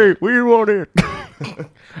 Hey, we want it.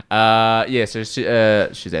 Yeah, so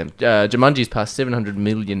Shazam. Jumanji's passed 700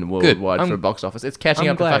 million worldwide I'm- for box office. It's catching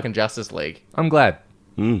I'm up glad. to fucking Justice League. I'm glad.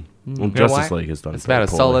 Well, You know Justice why? League has done It's very about as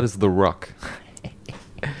poorly. solid as The Rock.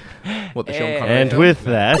 What the Sean Connery And film? with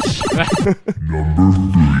that,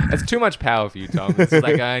 Number It's too much power for you, Tom. It's just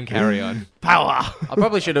like go and carry on. power. I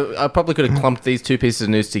probably could have clumped these two pieces of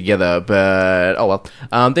news together, but oh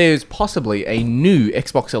well. There's possibly a new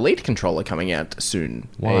Xbox Elite controller coming out soon.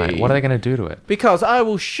 Why? What are they going to do to it? Because I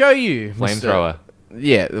will show you. Flamethrower.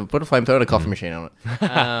 Yeah, put a flamethrower and a coffee machine on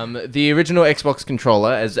it. The original Xbox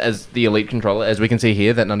controller, as the Elite controller, as we can see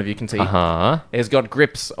here, that none of you can see, has got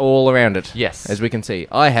grips all around it. Yes. as we can see.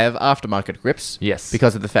 I have aftermarket grips. Yes.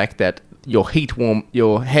 because of the fact that your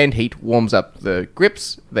hand heat warms up the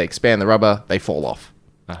grips. They expand the rubber. They fall off.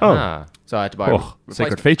 Uh-huh. So I had to buy Oh,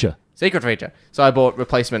 secret feature. Secret feature. So I bought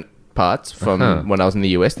replacement parts from when I was in the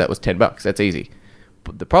US. That was $10. That's easy.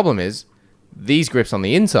 But the problem is, these grips on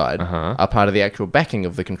the inside are part of the actual backing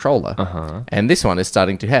of the controller. And this one is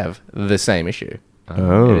starting to have the same issue.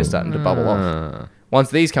 Oh. It is starting to bubble off.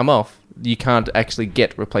 Once these come off, you can't actually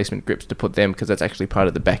get replacement grips to put them because that's actually part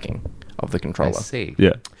of the backing of the I controller. see.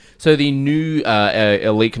 Yeah. So the new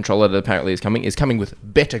Elite controller that apparently is coming with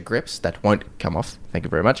better grips that won't come off. Thank you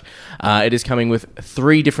very much. It is coming with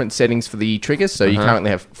 3 different settings for the triggers. So you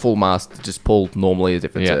currently have full mast, just pull normally as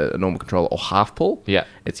if it's Yeah. a normal controller, or half pull. Yeah.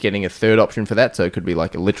 It's getting a third option for that. So it could be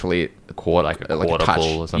like literally Like a quarter touch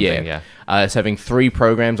ball or something. Yeah. It's having 3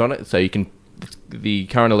 programs on it. So you can, the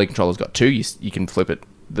current Elite controller's got 2. You can flip it,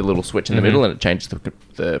 the little switch in the middle, and it changes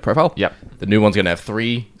the profile. Yep. The new one's going to have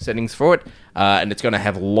 3 settings for it, and it's going to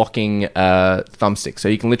have locking thumbsticks, so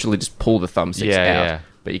you can literally just pull the thumbsticks Yeah, out yeah.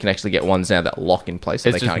 but you can actually get ones now that lock in place, so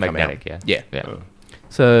It's they just can't magnetic, come out. yeah. Yeah. Yeah.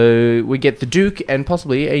 So we get the Duke and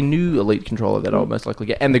possibly a new Elite controller that I'll most likely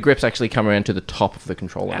get, and the grips actually come around to the top of the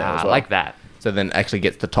controller now as I well. like that. So then it actually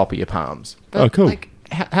gets the top of your palms. Oh, cool. Like,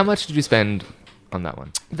 how much did you spend on that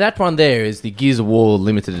one? That one there is the Gears of War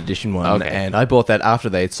limited edition one, Okay. and I bought that after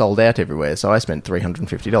they had sold out everywhere, so I spent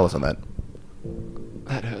 $350 on that.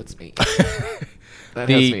 That hurts me. That hurts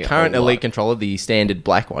me The a current lot. Elite controller, the standard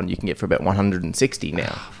black one, you can get for about $160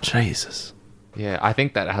 now. Jesus. Yeah, I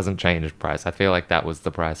think that hasn't changed price. I feel like that was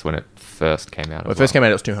the price when it first came out. When it first came out,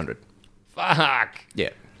 it was $200. Fuck. Yeah.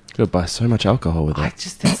 Could buy so much alcohol with that.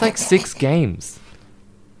 It's like 6 games.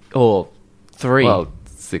 Or 3. Well,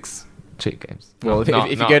 6 cheap games. Well, No, if, no,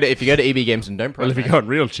 if no. you go to EB Games and don't Well, if promo, you're going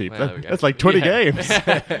real cheap, Well, there we go. that's like 20 Yeah. games.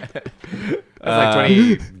 That's like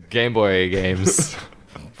 20 Game Boy games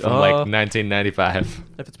from like 1995.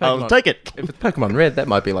 if it's I'll take it. If it's Pokemon Red, that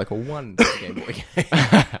might be like a 1 Game Boy game.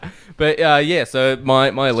 But yeah, so my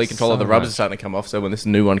Elite controller, the rubs are starting to come off. So when this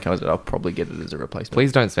new one comes out, I'll probably get it as a replacement.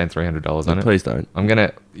 Please don't spend $300 on it. Please don't.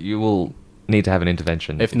 You will need to have an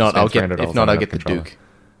intervention. If you not, I'll spend get. $300 If not, on I'll that get the controller. Duke.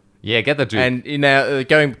 Yeah, get the Duke. And you know,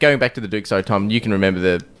 going back to the Duke, so Tom, you can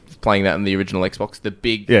remember playing that on the original Xbox. The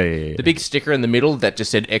big, Yeah. the big sticker in the middle that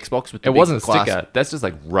just said Xbox with the it big wasn't a glass. sticker. That's just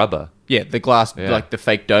like rubber. Yeah, the glass, Yeah. like the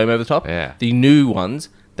fake dome over the top. Yeah. The new ones,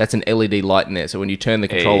 that's an LED light in there. So when you turn the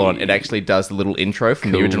controller on, it Hey. actually does the little intro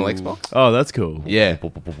from the original Xbox. Oh, that's cool. Yeah.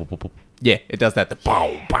 Yeah, it does that. The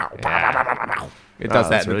pow, pow, pow, Yeah. pow, pow, pow. It does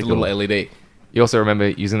that's that with really the little cool. LED. You also remember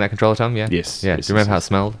using that controller, Tom? Yeah. Yes, Yeah. yes, Do you remember yes, how it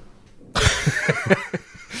smelled?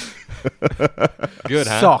 Good,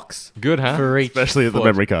 huh? Socks. Good, huh? For each Especially at the foot.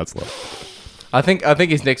 memory card slot. I think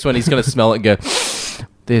his next one, he's going to smell it and go,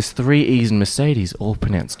 there's 3 E's in Mercedes, all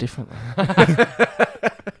pronounced differently.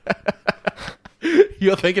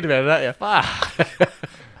 You're thinking about it, aren't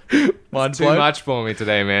you? Mind Too blown. much for me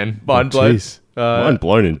today, man. Mind blown. Jeez. Mind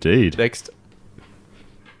blown indeed. Next.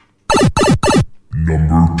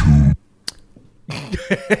 Number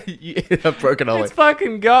 2. I've broken all It's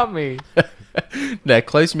fucking got me. Now,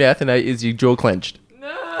 close your mouth and is your jaw clenched?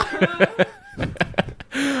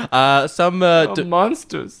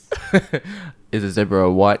 Monsters. Is a zebra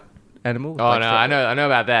a white animal? Oh no, I know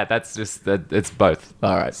about that. That's just that. It's both.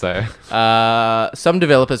 All right. So Some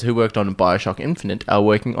developers who worked on Bioshock Infinite are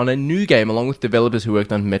working on a new game, along with developers who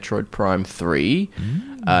worked on Metroid Prime 3,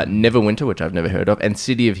 Neverwinter, which I've never heard of, and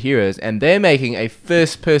City of Heroes, and they're making a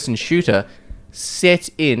first-person shooter set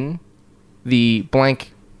in the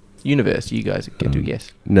blank universe. You guys get to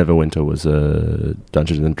guess. Neverwinter was a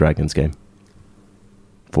Dungeons and Dragons game.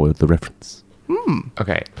 For the reference.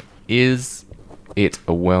 okay, is it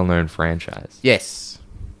a well-known franchise? Yes.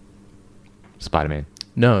 Spider-Man.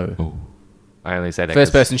 No. I only say that 'cause-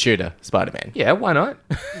 First-person shooter, Spider-Man. Yeah, why not?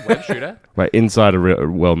 Web shooter. Right, inside a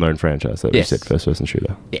well-known franchise. That Yes. you said first-person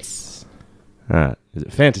shooter. Yes. Is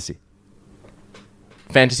it fantasy?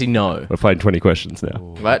 Fantasy, no. We're playing 20 questions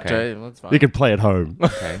now. But okay. that's fine. You can play at home.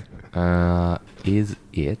 Okay. Is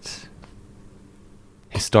it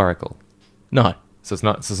historical? No. So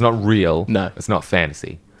it's not real. No. It's not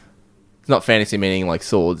fantasy. It's not fantasy meaning like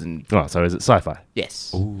swords and... Oh, so is it sci-fi?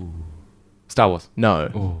 Yes. Star Wars.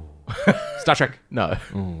 No. Star Trek. No.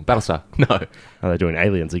 Battlestar. No. Are they doing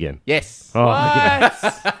aliens again? Yes. Oh,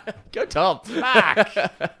 Go Tom.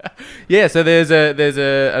 Yeah, so there's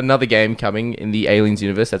another game coming in the Aliens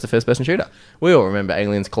universe. That's a first-person shooter. We all remember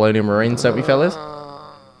Aliens Colonial Marines, don't we, fellas?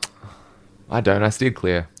 I don't. I steered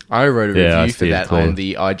clear. I wrote a Yeah, I review for steered that clear. on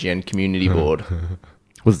the IGN community board.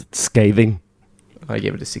 was it scathing? I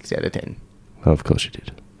gave it a 6 out of 10. Oh, of course you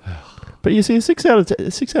did. But you see, a 6 out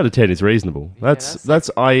of 10 is reasonable. That's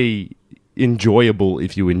enjoyable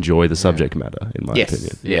if you enjoy the subject matter, in my Yes.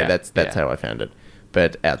 opinion. Yeah, Yeah. that's Yeah. how I found it.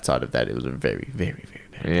 But outside of that, it was a very, very, very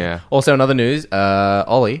bad. Yeah. Also, in other news,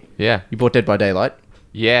 Ollie, Yeah. you bought Dead by Daylight.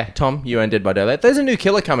 Yeah. Tom, you own Dead by Daylight. There's a new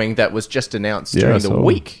killer coming that was just announced Yeah, I during the saw.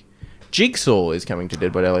 week. Jigsaw is coming to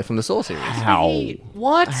Dead by Daylight from the Saw series.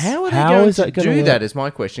 What? How are they How going is to that gonna do work? that is my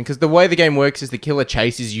question. Because the way the game works is the killer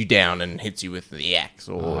chases you down and hits you with the axe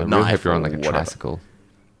or I knife really hope you're or on like a whatever. tricycle.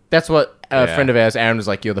 That's what a Yeah. friend of ours, Aaron, was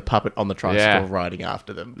like, you're the puppet on the tricycle Yeah. riding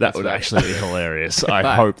after them. That That's would what- actually be hilarious.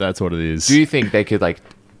 I hope that's what it is. Do you think they could like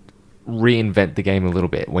reinvent the game a little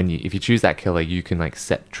bit? When if you choose that killer, you can like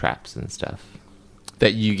set traps and stuff.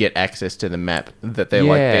 that you get access to the map, that they're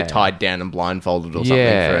like Yeah. they're tied down and blindfolded or something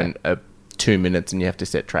Yeah. for 2 minutes and you have to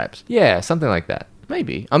set traps. Yeah, something like that.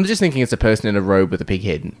 Maybe. I'm just thinking it's a person in a robe with a pig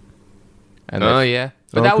head. And Oh they've- yeah, Oh,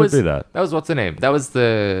 but it that could was be that. was what's the name? That was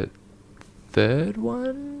the third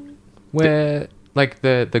one where like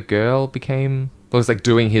the girl was like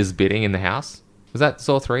doing his bidding in the house. Was that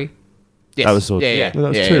Saw 3? Yes. That was Sword. Yeah. No, that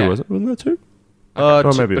was Yeah, two, yeah. wasn't it? Wasn't that two? Oh,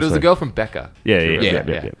 Or maybe But it was three. a girl from Becca.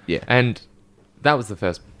 Yeah. And that was the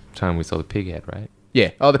first time we saw the pig head, right?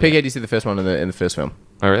 Yeah. Oh, the pighead. You see the first one in the first film.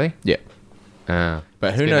 Oh, really? Yeah. But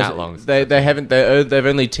It's who been knows? that long since They haven't. They've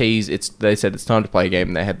only teased. They said it's time to play a game.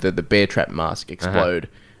 And they had the bear trap mask explode,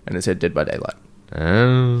 and it said Dead by Daylight.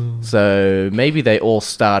 Oh. So maybe they all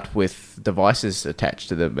start with devices attached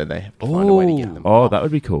to them, and they have to find a way to get them. Oh, that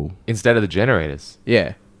would be cool. Instead of the generators.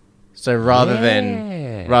 Yeah. So rather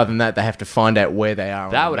Yeah. than that, they have to find out where they are.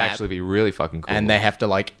 on That the would map. actually be really fucking cool. And they have to,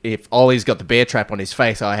 like, if Ollie's got the bear trap on his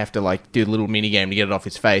face, I have to, like, do a little mini game to get it off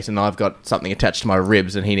his face, and I've got something attached to my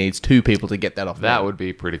ribs, and he needs two people to get that off. That them. would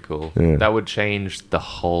be pretty cool. Yeah. That would change the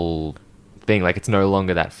whole thing. Like, it's no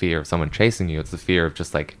longer that fear of someone chasing you. It's the fear of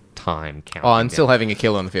just, like, time counting. Oh, and down. still having a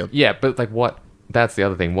kill on the field. Yeah, but, like, what? That's the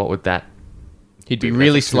other thing. What would that... He'd be Dude,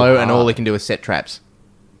 really that's too slow, and all hard. he can do is set traps.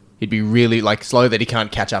 He'd be really, like, slow that he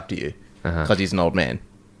can't catch up to you, because he's an old man.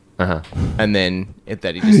 Uh-huh. And then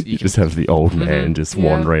that he just... You just have the old man just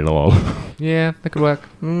wandering along. Yeah, that could work.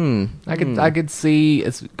 I could see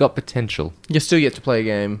it's got potential. You still get to play a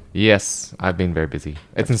game. Yes, I've been very busy.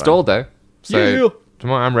 It's installed, though. So Yeah.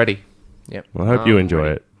 tomorrow I'm ready. Yep. Well, I hope you enjoy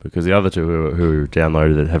it, because the other two who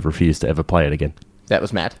downloaded it have refused to ever play it again. That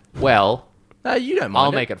was Matt. Well, No, you don't mind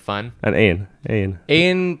I'll make it fun. And Ian.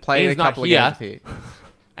 Ian played Ian's a not couple of here. games with you.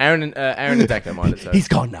 Aaron and Zach don't mind it, so... He's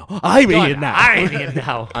gone now. I'm Ian now. I'm here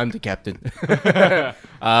now. I'm the captain.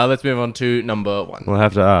 Let's move on to number one. We'll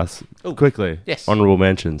have to ask quickly. Yes. Honorable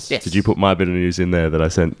mentions. Yes. Did you put my bit of news in there that I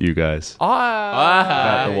sent you guys?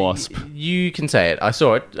 About the wasp. You can say it. I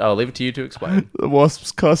saw it. I'll leave it to you to explain. The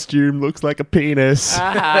wasp's costume looks like a penis.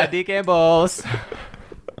 Dick and balls.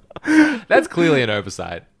 That's clearly an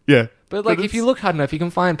oversight. Yeah. But like, if you look hard enough, you can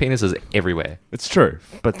find penises everywhere. It's true,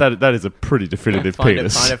 but that is a pretty definitive Find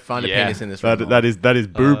penis. a Yeah. penis in this room. That is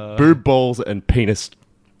boob balls and penis.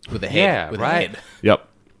 with a head. Yeah, with a right. head. Yep.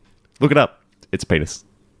 Look it up. It's a penis.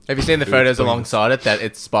 Have you seen the photos alongside it? That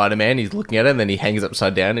it's Spider-Man. He's looking at it, and then he hangs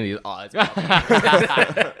upside down, and his eyes.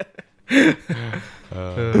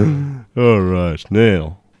 All right,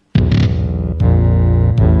 now.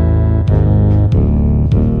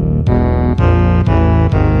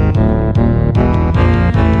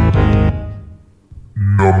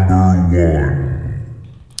 Number 1.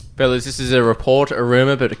 Fellas, this is a report, a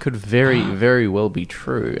rumor, but it could very, very well be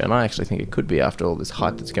true. And I actually think it could be after all this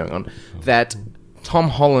hype that's going on. That Tom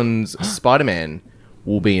Holland's Spider-Man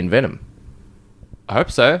will be in Venom. I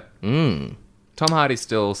hope so. Tom Hardy's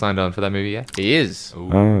still signed on for that movie, yeah? He is.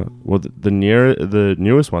 Well, the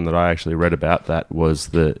newest one that I actually read about that was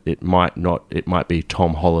that it might be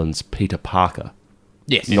Tom Holland's Peter Parker,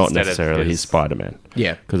 Yes. not Instead of necessarily his his- Spider-Man.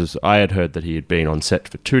 Yeah. Because I had heard that he had been on set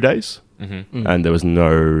for 2 days, and there was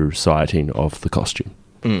no sighting of the costume.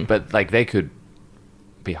 But like, they could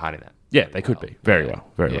be hiding that. Yeah, they could be very well.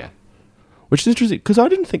 Yeah. Which is interesting because I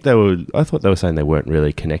didn't think they were. I thought they were saying they weren't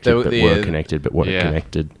really connected, They were- but yeah. were connected, but weren't Yeah.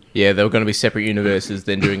 connected. Yeah, they were going to be separate universes,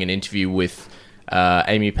 then doing an interview with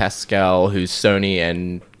Amy Pascal, who's Sony,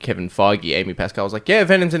 and Kevin Feige. Amy Pascal was like, yeah,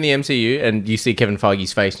 Venom's in the MCU. And you see Kevin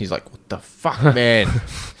Feige's face, and he's like, what the fuck, man?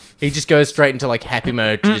 He just goes straight into, like, happy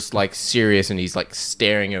mode, just, like, serious, and he's, like,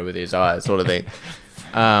 staring her with his eyes, sort of thing.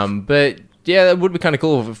 But, yeah, that would be kind of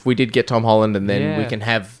cool if we did get Tom Holland, and then we Yeah. can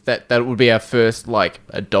have... That would be our first, like,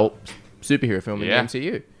 adult superhero film Yeah. in the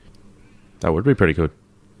MCU. That would be pretty good.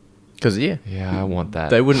 Because, yeah, Yeah, I want that.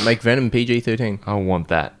 they wouldn't make Venom PG-13. I want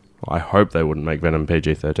that. I hope they wouldn't make Venom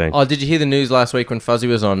PG-13. Oh, did you hear the news last week when Fuzzy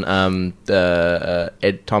was on?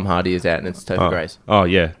 Tom Hardy is out and it's Topher Grace. Oh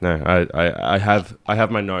yeah, no, I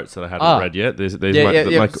have my notes that I haven't Ah. read yet. There's Yeah,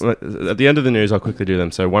 at the end of the news, I'll quickly do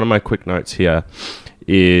them. So one of my quick notes here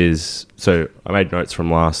is I made notes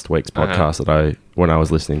from last week's podcast when I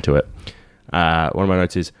was listening to it. One of my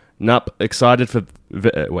notes is Nup excited for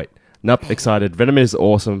Nup excited. Venom is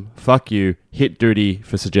awesome. Fuck you. Hit duty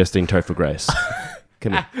for suggesting Topher Grace.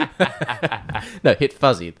 Come here. No, hit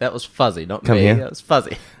Fuzzy. That was Fuzzy, not Come me. here. That was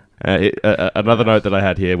Fuzzy. Another note that I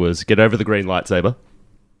had here was get over the green lightsaber.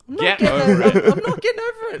 Get over it. I'm not getting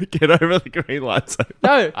over it. Get over the green lightsaber.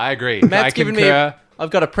 No, I agree. Matt's I given me. concur. I've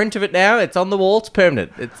got a print of it now. It's on the wall. It's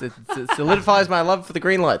permanent. It solidifies my love for the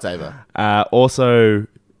green lightsaber. Also,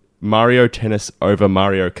 Mario Tennis over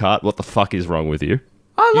Mario Kart. What the fuck is wrong with you?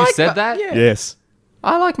 I You like said that? Yeah. Yes.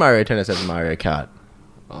 I like Mario Tennis over Mario Kart.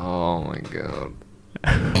 Oh my god.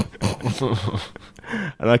 And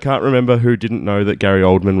I can't remember who didn't know that Gary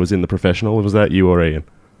Oldman was in The Professional. Was that you or Ian?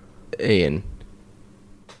 Ian,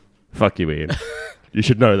 Fuck you, Ian. You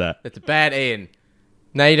should know that. that's a bad Ian.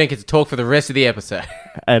 Now you don't get to talk for the rest of the episode.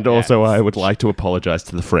 And also, I would like to apologise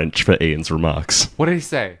to the French for Ian's remarks. What did he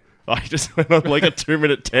say? I just went on like a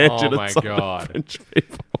 2-minute tangent. Oh my at some of the God. French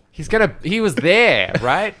people. He was there,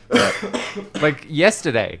 right? Like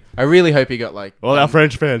yesterday. I really hope he got like. All our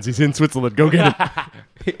French fans, he's in Switzerland. Go get him.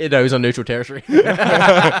 No, he's on neutral territory.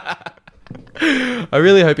 I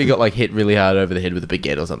really hope he got like hit really hard over the head with a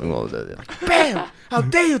baguette or something. What was it? Like, bam! How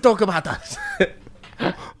dare you talk about us?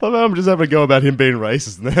 I'm just having a go about him being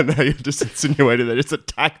racist, and then now you're just insinuating they just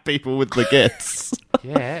attack people with baguettes.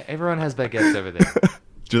 Yeah, everyone has baguettes over there.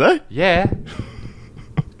 Do they? Yeah.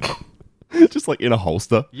 Just like in a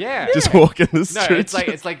holster. Yeah. Just walking the No, streets.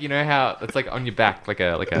 it's like you know how it's like on your back, like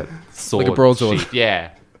a sword, Like a broadsword. sheath.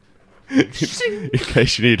 Yeah, in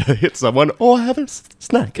case you need to hit someone or have a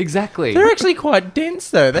snack. exactly. They're actually quite dense,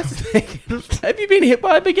 though. That's the thing. Have you been hit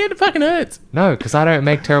by a baguette? It fucking hurts. No, because I don't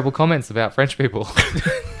make terrible comments about French people.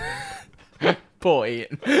 Poor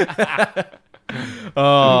Ian.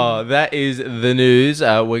 Oh, that is the news.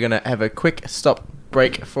 We're going to have a quick stop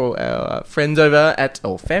break for our friends over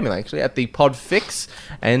or family actually, at the Pod Fix,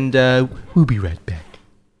 and we'll be right back.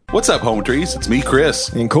 What's up, Home Trees? It's me, Chris,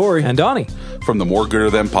 And Corey. And Donnie. from the More Gooder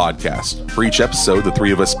Than podcast. For each episode, the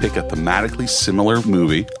three of us pick a thematically similar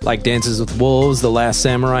movie. Like Dances with Wolves, The Last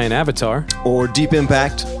Samurai, and Avatar. Or Deep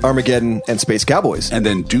Impact, Armageddon, and Space Cowboys. And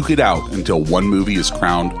then duke it out until one movie is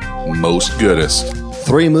crowned most goodest.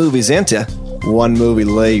 3 movies into, 1 movie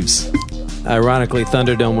leaves. Ironically,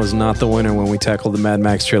 Thunderdome was not the winner when we tackled the Mad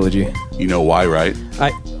Max trilogy. You know why, right?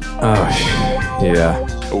 Yeah.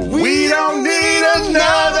 We don't need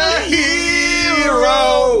another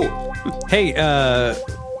hero! Hey,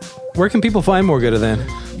 where can people find More Gooder Than?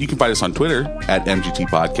 You can find us on Twitter at MGT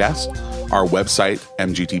Podcast, our website,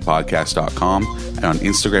 mgtpodcast.com, and on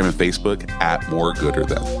Instagram and Facebook at More Gooder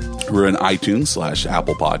Than. We're in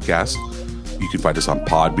iTunes/Apple Podcast. You can find us on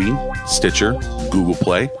Podbean, Stitcher, Google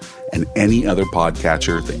Play, and any other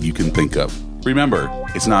podcatcher that you can think of. Remember,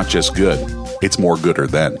 it's not just good, it's more gooder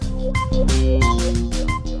than.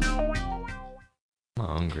 I'm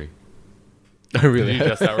hungry. I really, Did you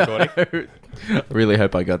just start recording? I really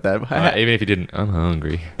hope I got that. Even if you didn't, I'm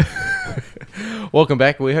hungry. Welcome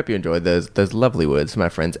back. We hope you enjoyed those lovely words from our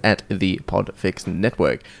friends at the Podfix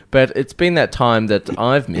Network. But it's been that time that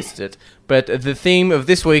I've missed it. But the theme of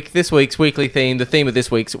this week's weekly theme, the theme of this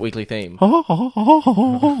week's weekly theme.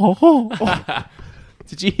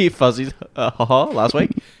 Did you hear Fuzzy's ha-ha last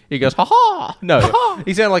week? He goes, ha-ha! No,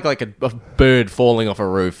 he sounded like a bird falling off a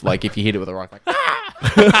roof, like if you hit it with a rock, like,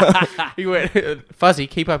 ah! He went, Fuzzy,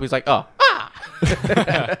 keep up. He's like, oh,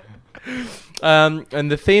 ah!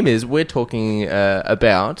 And the theme is we're talking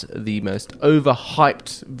about the most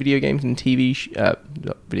overhyped video games and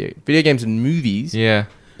video games and movies, Yeah.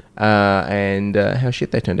 and how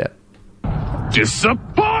shit they turned out.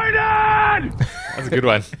 Disappointed! That's a good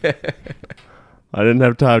one. I didn't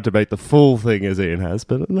have time to make the full thing as Ian has,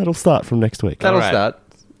 but that'll start from next week. That'll Alright. start.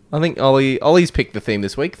 I think Ollie's picked the theme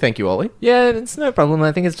this week. Thank you, Ollie. Yeah, it's no problem.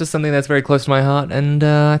 I think it's just something that's very close to my heart, and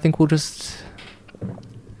I think we'll just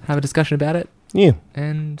have a discussion about it. Yeah.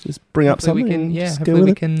 And Just bring up hopefully something. we can, and just go hopefully with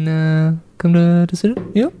we it. can come to a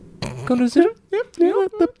decision. Yep. Come to a decision. Yep. Yeah,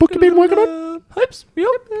 the book you've been working on. Hopes. Yep.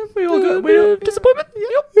 We all got disappointment.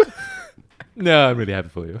 Yep. No, I'm really happy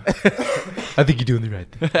for you. I think you're doing the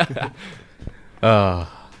right thing.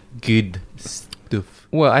 Good stuff.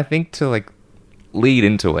 Well, I think to like lead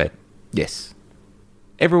into it, Yes.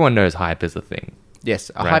 everyone knows hype is a thing.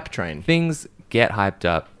 Yes, a Right. hype train. Things get hyped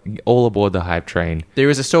up. All aboard the hype train. There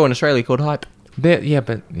is a store in Australia called Hype.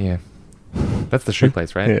 Yeah. That's the shoe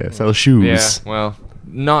place, right? Yeah, sell shoes. Yeah, well,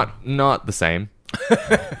 not the same.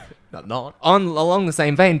 Not. Along the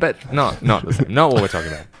same vein, but not the same. Not what we're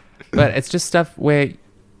talking about. But it's just stuff where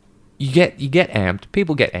you get amped.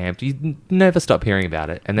 People get amped. You never stop hearing about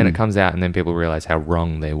it, and then it comes out, and then people realize how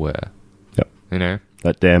wrong they were. Yep. You know,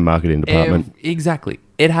 That damn marketing department. Exactly.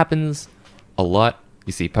 It happens a lot.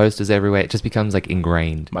 You see posters everywhere. It just becomes like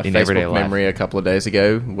ingrained My in everyday Facebook life. memory a couple of days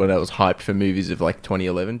ago when I was hyped for movies of like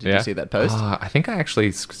 2011. Did you see that post? I think I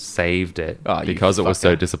actually saved it Oh, you because it was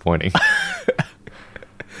so fucker. disappointing.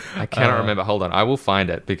 I cannot remember. Hold on. I will find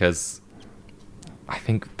it because I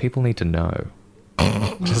think people need to know.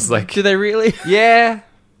 Just like, Do they really? yeah.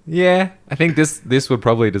 I think this would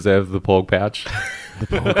probably deserve the pork pouch.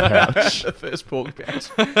 The first pork patch.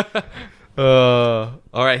 All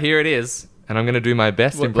right, here it is. And I'm going to do my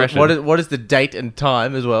best impression. What is the date and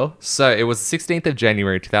time as well? So it was the 16th of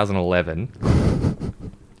January 2011.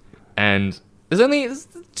 And there's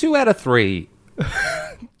 2 out of 3.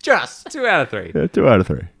 Just. 2 out of 3. Yeah, 2 out of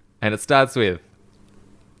 3. And it starts with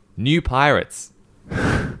New Pirates,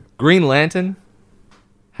 Green Lantern,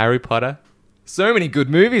 Harry Potter. So many good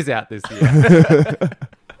movies out this year.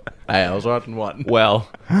 Hey, I was right in one. Well,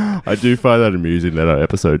 I do find that amusing that our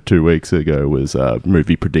episode 2 weeks ago was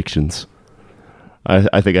movie predictions.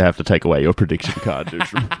 I think I have to take away your prediction card,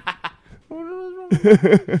 douche. I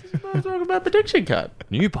was talking about prediction card.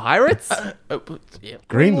 new pirates Yeah.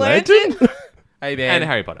 Green Lantern? Hey, man. and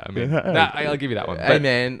Harry Potter. I mean, Yeah. I'll give you that one. Hey, But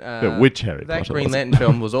man. Which Harry That Potter Green was it? Lantern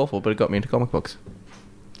film was awful, but it got me into comic books.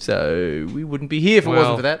 So we wouldn't be here if it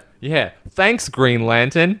wasn't for that. Yeah. Thanks, Green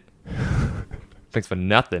Lantern. Thanks for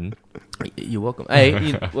nothing. You're welcome. Hey,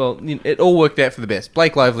 it all worked out for the best.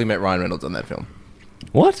 Blake Lively met Ryan Reynolds on that film.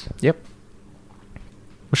 What? Yep.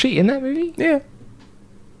 Was she in that movie? Yeah.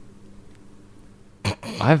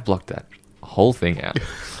 I've blocked that whole thing out.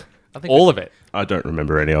 I think All of it. I don't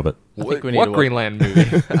remember any of it. I think we need What to Green watch, Lantern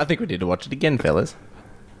movie? I think we need to watch it again, fellas.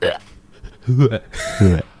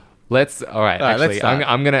 Let's. All right. All right, let's Actually, start.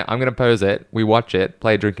 I'm gonna pose it. We watch it.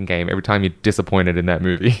 Play a drinking game. Every time you're disappointed in that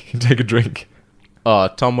movie, take a drink. Oh,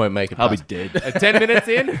 Tom won't make it. I'll be past- dead. 10 minutes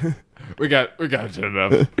in, we got to turn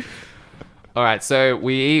it up. All right. So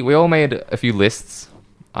we all made a few lists.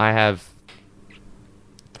 I have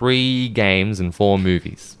 3 games and 4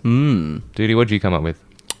 movies. Duty, what'd you come up with?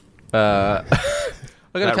 I got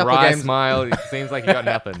a That couple wry of games. smile. It seems like you got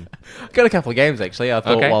nothing. Got a couple of games actually. I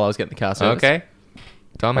thought Okay. while I was getting the car service. Okay.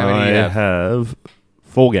 Tom, how many I do you have? have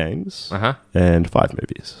 4 games Uh-huh. and 5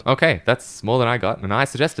 movies. Okay, that's more than I got, and I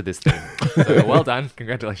suggested this thing. So well done.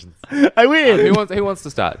 Congratulations. I win! Who wants to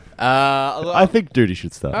start? I think Duty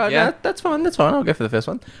should start. Yeah. No, that's fine. That's fine. I'll go for the first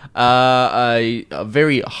one. A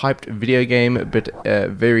very hyped video game, but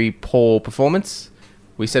very poor performance.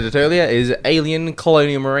 We said it earlier. Is Alien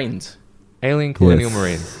Colonial Marines. Alien Colonial Yes.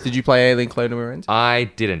 Marines. Did you play Alien Colonial Marines?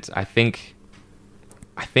 I didn't. I think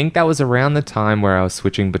that was around the time where I was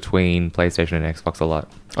switching between PlayStation and Xbox a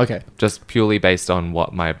lot. Okay. Just purely based on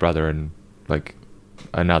what my brother and like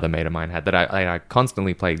another mate of mine had that I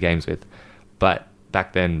constantly played games with. But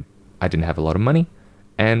back then I didn't have a lot of money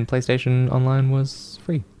and PlayStation Online was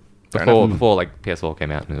free. Before like PS4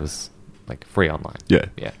 came out and it was like free online. Yeah.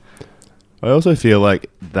 Yeah. I also feel like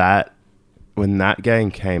that when that game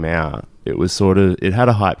came out, it was sort of it had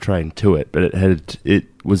a hype train to it, but it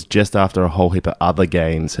was just after a whole heap of other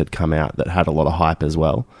games had come out that had a lot of hype as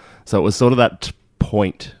well. So it was sort of that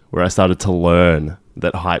point where I started to learn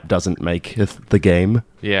that hype doesn't make the game.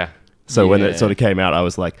 Yeah. So when Yeah. it sort of came out, I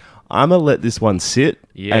was like, I'm gonna let this one sit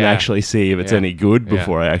Yeah. and actually see if it's Yeah. any good Yeah.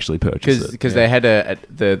 before I actually purchase it. Because they had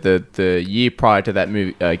the year prior to that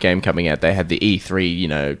movie game coming out, they had the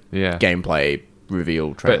E3 Yeah. gameplay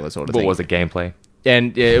reveal trailer sort of what thing. was the gameplay?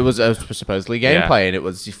 And it was supposedly Yeah. gameplay, and it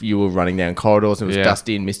was if you were running down corridors, and it was Yeah.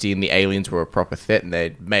 dusty and misty, and the aliens were a proper threat, and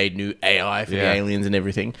they'd made new AI for the Yeah. aliens and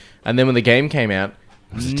everything. And then when the game came out,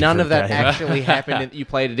 none of that game. actually happened. You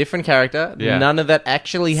played a different character. Yeah. None of that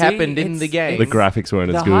actually happened in the game. The graphics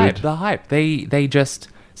weren't as The good. hype. They just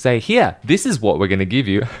say, here, this is what we're gonna give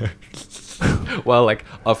you. Well, like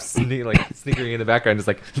snickering in the background, just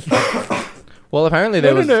like, Well, apparently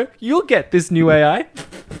there was no, you'll get this new AI.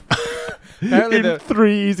 apparently In there,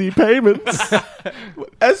 3 easy payments.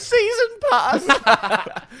 a season pass.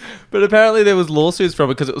 But apparently there was lawsuits from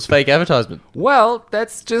it because it was fake advertisement. Well,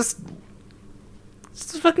 that's just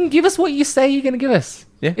fucking give us what you say you're gonna give us.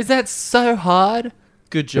 Yeah. Is that so hard?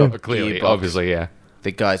 Good job, Clearly, Gearbox. obviously, yeah.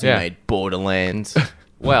 The guys who Yeah. made Borderlands.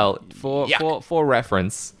 Well, for Yuck. for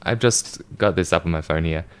reference, I've just got this up on my phone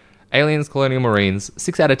here. Aliens Colonial Marines,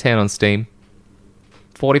 6 out of 10 on Steam,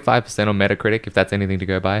 45% on Metacritic, if that's anything to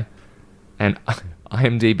go by, and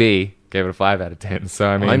IMDb gave it a 5 out of 10. So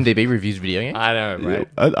I mean, IMDb reviews video games. I know, right?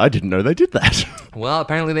 I didn't know they did that. Well,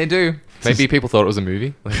 apparently they do. Maybe people thought it was a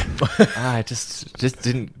movie. It just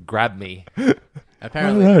didn't grab me. I don't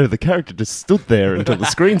Apparently, know. The character just stood there until the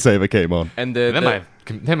screensaver came on. and Then my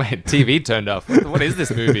TV turned off. What is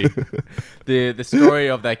this movie? the story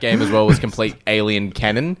of that game as well was complete alien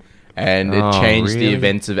canon, and it Oh, changed really? the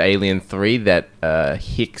events of Alien 3 that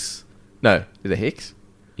Hicks, no, is it Hicks?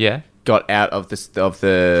 Yeah. Got out of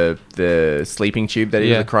the sleeping tube that is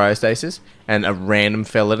Yeah. the cryostasis, and a random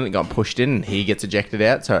fell in and it got pushed in, and he gets ejected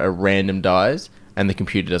out, so a random dies, and the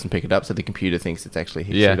computer doesn't pick it up, so the computer thinks it's actually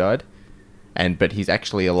Hicks Yeah. who died. But he's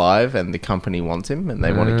actually alive, and the company wants him, and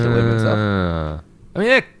they want to kill him and stuff. I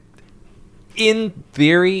mean, in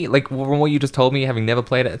theory, like from what you just told me, having never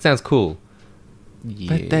played it, it sounds cool.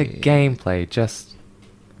 But the gameplay just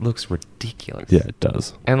looks ridiculous. Yeah, it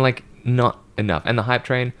does. And like not enough. And the hype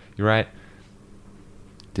train, you're right,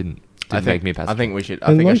 didn't make me pass. I think we should. I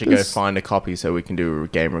And think I like should go this- find a copy so we can do a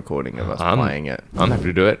game recording of us I'm- playing it. I'm happy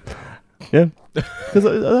to do it. Yeah. Because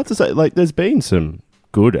I have to say, like, there's been some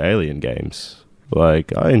good Alien games.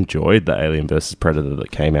 Like, I enjoyed the Alien vs. Predator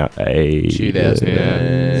that came out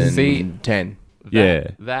 2010. See, Yeah.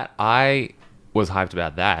 That I was hyped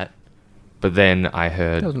about that, but then I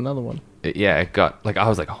heard That was another one. it got like I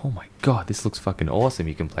was like, oh my god, this looks fucking awesome.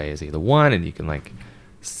 You can play as either one, and you can like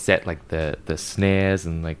set like the snares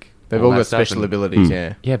and like They've all that got stuff, special and- abilities,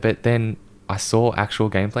 yeah. Yeah, but then I saw actual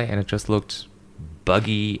gameplay, and it just looked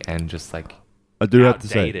buggy and just like I do have to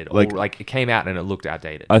say, outdated. Or like it came out and it looked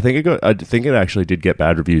outdated. I think it actually did get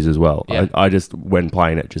bad reviews as well. Yeah. I just, when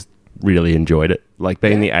playing it, just really enjoyed it. Like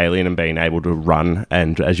being the alien and being able to run,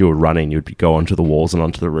 and as you were running, you'd go onto the walls and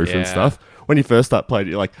onto the roof and Yeah. stuff. When you first start playing,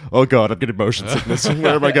 you're like, oh god, I'm getting motion sickness.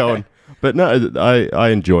 Where am I going? But no, I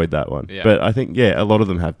enjoyed that one. Yeah. But I think, a lot of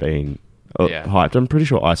them have been Yeah. hyped. I'm pretty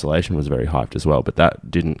sure Isolation was very hyped as well, but that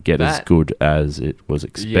didn't get as That- good as it was Yeah,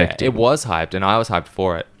 expected. it was hyped, and I was hyped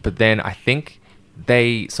for it. But then I think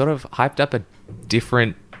they sort of hyped up a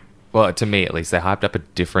different, well, to me at least, they hyped up a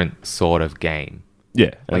different sort of game.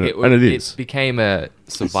 Yeah, Like and it is. It became a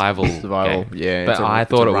survival. Survival, game. yeah, But it's a- I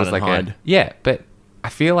it's thought a it run was and like hide. but I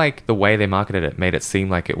feel like the way they marketed it made it seem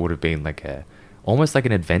like it would have been like almost like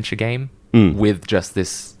an adventure game with just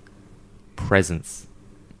this presence,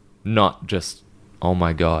 not just, oh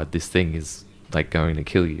my god, this thing is like going to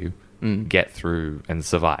kill you. Get through and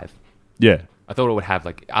survive. Yeah. I thought it would have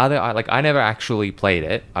like I never actually played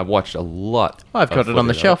it. I watched a lot. I've got of it on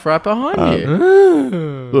the footage of shelf right behind you.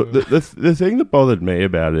 Look, the thing that bothered me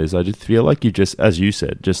about it is I just feel like you just, as you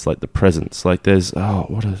said, just like the presence. Like there's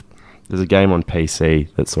a game on PC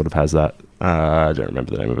that sort of has that. I don't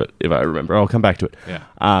remember the name of it. If I remember, I'll come back to it.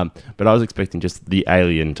 Yeah. But I was expecting just the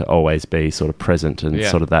alien to always be sort of present and Yeah.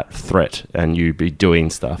 sort of that threat, and you be doing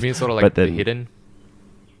stuff. I mean, sort of But like then- the hidden.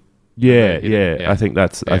 Yeah, Hidden, yeah. yeah. I think I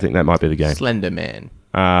think that might be the game. Slender Man.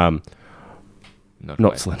 Not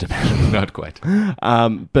quite. Slender Man. Not quite.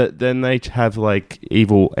 But then they have like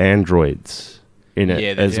evil androids in it Yeah,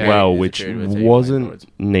 as there's well, there's a which period where it's evil wasn't androids.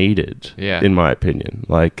 needed, Yeah. in my opinion.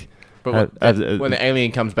 Like, But when the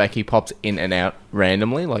alien comes back, he pops in and out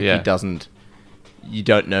randomly. Like Yeah. he doesn't. You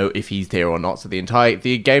don't know if he's there or not. So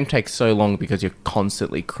the game takes so long because you're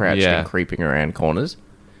constantly crouched Yeah. and creeping around corners.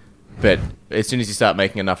 But as soon as you start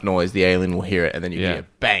making enough noise, the alien will hear it, and then you Yeah. hear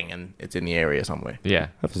bang, and it's in the area somewhere. Yeah. I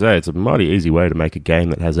have to say, it's a mighty easy way to make a game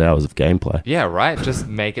that has hours of gameplay. Yeah, right. Just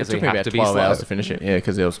make it It so took you me have about to be 12 slow. hours to finish it. Yeah,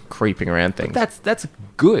 because it was creeping around things. That's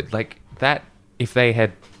good. Like that. If they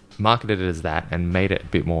had marketed it as that and made it a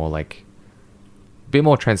bit more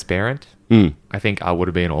transparent, I think I would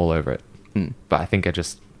have been all over it. But I think I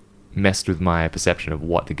just messed with my perception of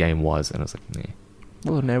what the game was, and I was like, nah.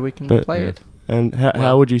 Well, now we can But- play it. And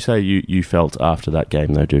how would you say you felt after that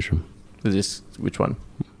game, though, Dutram? Is this which one?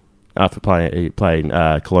 After playing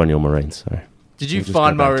Colonial Marines. So. Did you We'll just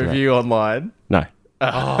find go my back to that. review online? No.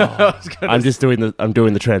 I'm just doing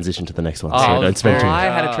the transition to the next one. so don't spend too I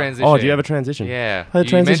much. had a transition. Oh, do you have a transition? Yeah. Play a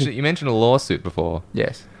transition. You mentioned a lawsuit before.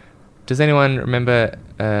 Yes. Does anyone remember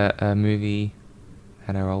a movie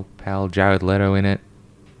had our old pal Jared Leto in it?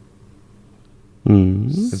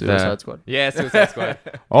 Suicide Squad. Yeah, Suicide Squad.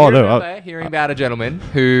 Oh, Do you no, remember hearing about a gentleman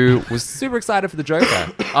who was super excited for the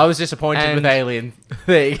Joker. I was disappointed And- with Alien.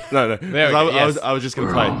 There you go. No. There we go, yes. I was just going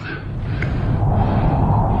to play.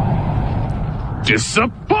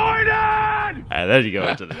 Disappointed! There you go.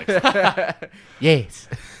 Into the next. Yes.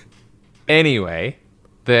 Anyway,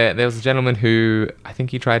 there was a gentleman who I think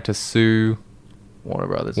he tried to sue Warner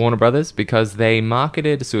Brothers. Warner Brothers because they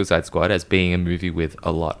marketed Suicide Squad as being a movie with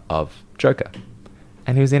a lot of Joker.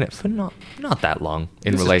 And he was in it for not that long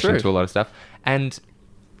in This is relation true. to a lot of stuff. And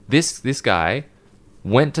this guy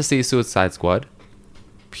went to see Suicide Squad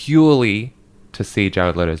purely to see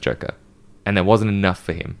Jared Leto's Joker. And there wasn't enough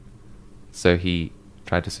for him. So he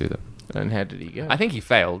tried to sue them. And how did he go? I think he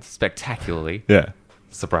failed spectacularly. Yeah.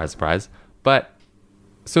 Surprise, surprise. But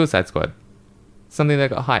Suicide Squad, something that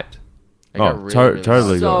got hyped. It got Oh, really,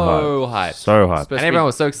 totally So got hyped. hyped. So hyped. Supposed And everyone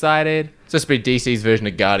was so excited. It's supposed to be DC's version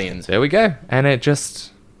of Guardians. There we go. And it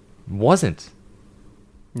just wasn't.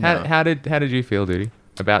 No. How did you feel, Duty,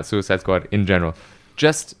 about Suicide Squad in general?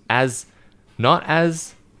 Just as, not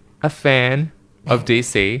as a fan of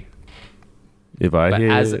DC. If I But hear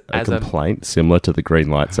as a a- complaint similar to the green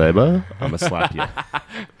lightsaber, I'm going to slap you.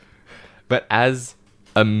 But as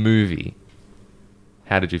a movie,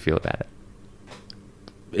 how did you feel about it?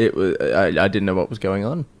 It was. I didn't know what was going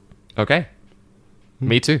on. Okay.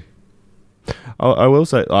 Me too. I will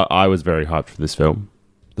say, I was very hyped for this film.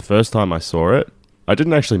 The first time I saw it, I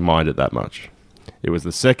didn't actually mind it that much. It was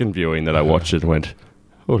the second viewing that I watched it and went,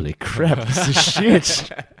 holy crap, this is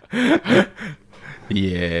shit.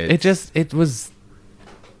 Yeah. It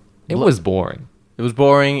was boring. It was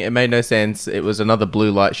boring. It made no sense. It was another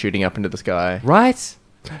blue light shooting up into the sky. Right?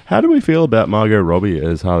 How do we feel about Margot Robbie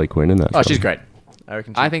as Harley Quinn in that? Oh, film? she's great. I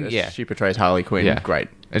reckon. I think, yeah. She portrays Harley Quinn. Yeah. Great.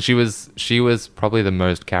 And she was probably the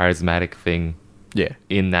most charismatic thing Yeah.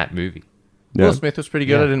 in that movie. Yeah. Will Smith was pretty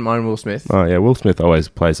good. Yeah. I didn't mind Will Smith. Oh yeah, Will Smith always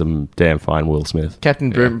plays some damn fine Will Smith. Captain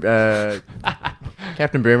Boomerang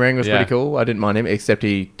was Yeah. pretty cool. I didn't mind him, except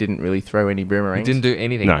he didn't really throw any boomerangs. He didn't do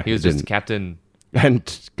anything. No, he was he just didn't. Captain.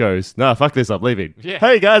 And goes, nah, fuck this, I'm leaving. Yeah.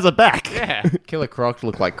 Hey guys, I'm back. Yeah. Killer Croc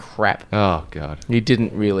looked like crap. Oh god. He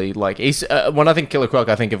didn't really like. He's when I think Killer Croc,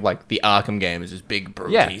 I think of like the Arkham game as this big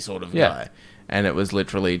brutey sort of guy, and it was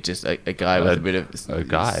literally just a guy with a bit of A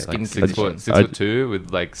guy skin like 6 condition. 6'2"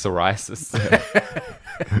 with like psoriasis.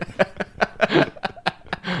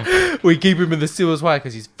 We keep him in the sewers. Why?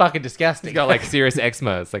 Because he's fucking disgusting. He's got like serious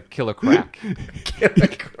eczema. It's like Killer Crack. Killer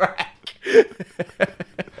Croc.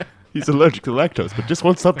 He's allergic to lactose, but just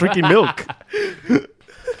won't stop drinking milk.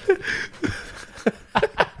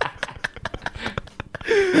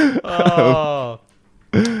 Oh,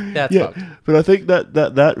 that's Yeah, fucked. but I think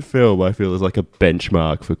that film I feel is like a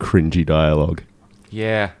benchmark for cringy dialogue,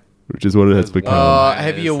 Yeah. which is what it has become.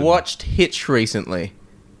 Have you watched Hitch recently?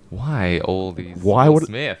 Why all these? Why Will would-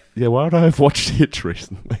 Smith? Yeah, why would I have watched Hitch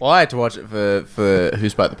recently? Well, I had to watch it for Who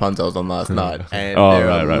Spoke the Puns I was on last night, and Oh, there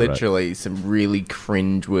are right. literally some really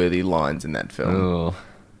cringe-worthy lines in that film. Oh.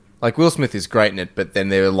 Like, Will Smith is great in it, but then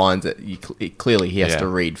there are lines that clearly he has Yeah. to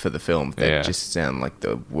read for the film that Yeah. just sound like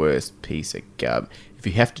the worst piece of garbage. If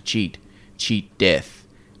you have to cheat, cheat death.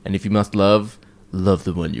 And if you must love, love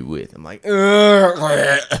the one you're with. I'm like, Oh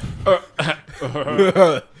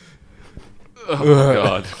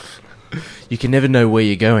god. you can never know where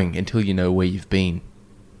you're going until you know where you've been.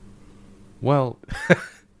 Well,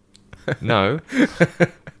 no.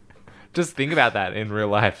 Just think about that in real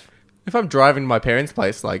life. If I'm driving to my parents'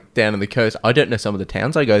 place, like, down on the coast, I don't know some of the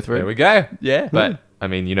towns I go through. There we go. Yeah. But I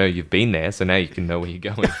mean, you know, you've been there, so now you can know where you're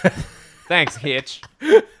going. Thanks, Hitch.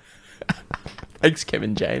 Thanks,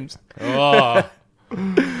 Kevin James. Oh.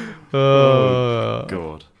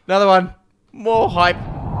 God. Another one. More hype.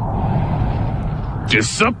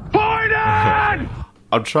 Disappointed!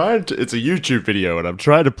 I'm trying to. It's a YouTube video, and I'm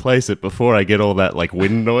trying to place it before I get all that like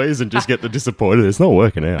wind noise and just get the disappointed. It's not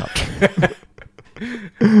working out.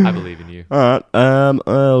 I believe in you. All right.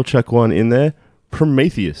 I'll chuck one in there.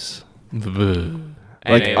 Prometheus.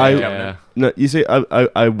 Like, No, you see,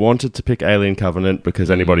 I wanted to pick Alien Covenant because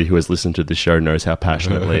anybody who has listened to the show knows how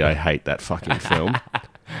passionately I hate that fucking film.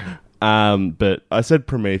 But I said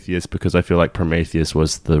Prometheus because I feel like Prometheus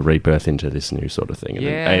was the rebirth into this new sort of thing, and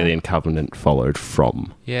Yeah. then Alien Covenant followed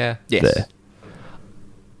from Yeah. Yes. there.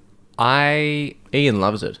 Ian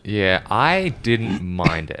loves it. Yeah, I didn't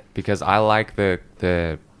mind it because I like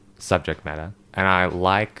the subject matter and I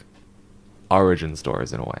like origin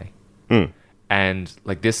stories in a way. And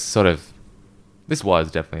like this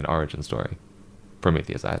was definitely an origin story.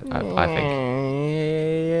 Prometheus, I think.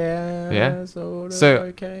 Yeah. Sort of So-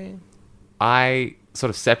 okay. I sort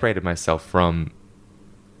of separated myself from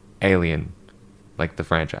Alien, like the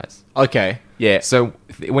franchise. Okay. Yeah. So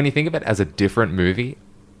when you think of it as a different movie,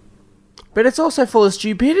 But it's also full of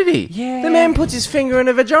stupidity. Yeah. The man puts his finger in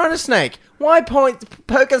a vagina snake. Why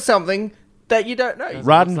poke at something that you don't know?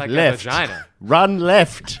 Run it's like a left. vagina. Run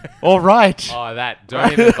left. Or right. Oh,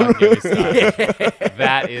 don't even fucking get me started.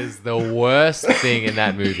 That is the worst thing in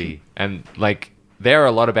that movie. And, like, there are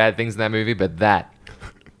a lot of bad things in that movie, but that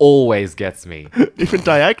always gets me. Even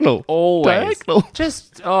diagonal. Always. Diagonal.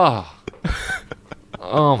 Just, oh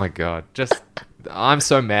my God. Just, I'm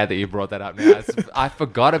so mad that you brought that up now. I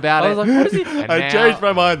forgot about it. I was like, what is he? And I now- changed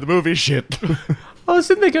my mind. The movie's shit. I was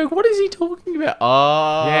sitting there going, what is he talking about?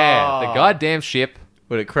 Oh. Yeah, the goddamn ship.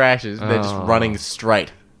 When it crashes, they're just Oh. running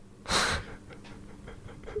straight.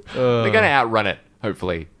 They're going to outrun it,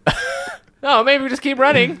 hopefully. No, maybe we just keep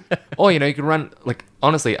running. Or, you know, you can run, like,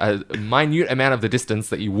 honestly, a minute amount of the distance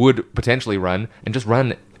that you would potentially run and just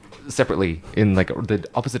run separately in, like, the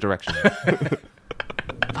opposite direction.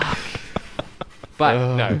 Fuck.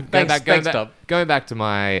 But, no. Going back to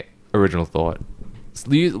my original thought.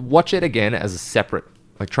 You watch it again as a separate,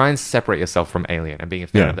 like, try and separate yourself from Alien and being a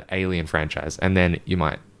fan Yeah. of the Alien franchise. And then you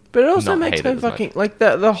might. But it also not makes hate no it as much. fucking... Like,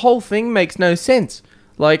 the whole thing makes no sense.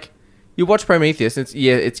 Like... You watch Prometheus,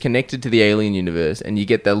 it's connected to the Alien universe, and you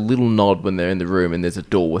get that little nod when they're in the room and there's a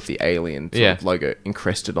door with the Alien sort of logo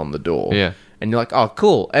encrusted on the door. Yeah. And you're like, oh,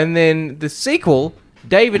 cool. And then the sequel,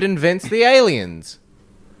 David invents the aliens.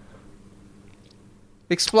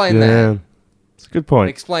 Explain that. It's a good point.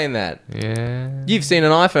 Explain that. Yeah. You've seen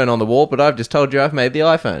an iPhone on the wall, but I've just told you I've made the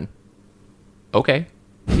iPhone. Okay.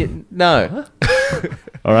 No.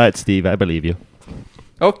 All right, Steve, I believe you.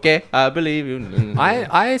 Okay, I believe you.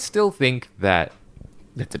 I still think that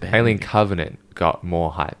That's a bad Alien movie. Covenant got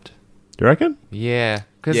more hyped. Do you reckon? Yeah,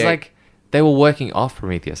 because Yeah. like they were working off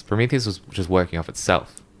Prometheus. Prometheus was just working off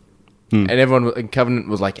itself. And everyone in Covenant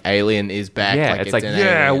was like, Alien is back. Yeah, like, it's like an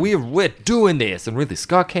yeah, alien. we're doing this, and Ridley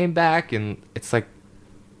Scott came back, and it's like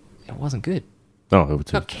it wasn't good. Oh, it was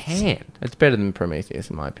It's not canned. It's better than Prometheus,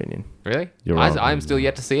 in my opinion. Really? You're wrong. I'm still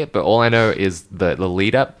yet to see it, but all I know is the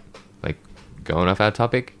lead up, like going off our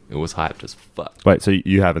topic, it was hyped as fuck. Wait, so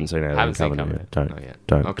you haven't seen Alien Haven't seen Covenant Covenant. yet? Don't, Not yet.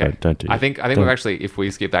 don't, Okay. don't do I it. think Don't. we've actually, if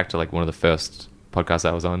we skip back to like one of the first podcasts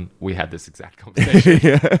I was on, we had this exact conversation.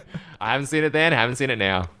 Yeah. I haven't seen it then, haven't seen it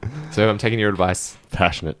now. So I'm taking your advice.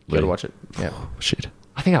 Passionate. You gotta watch it. Yeah. Shit.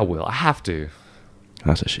 I think I will. I have to.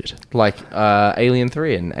 That's a shit. Like Alien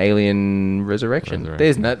 3 and Alien Resurrection.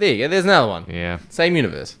 Resurrection. There you go. There's another one. Yeah. Same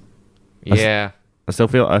universe. Yeah. I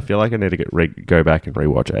feel like I need to go back and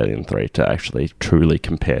rewatch Alien 3 to actually truly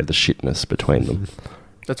compare the shitness between them.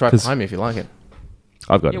 That's right 'Cause- behind me if you like it.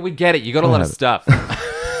 I've got Yeah, it. we get it. You got a I lot of have it. stuff.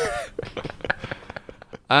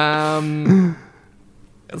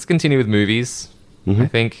 Let's continue with movies. Mm-hmm. I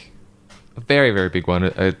think a very, very big one.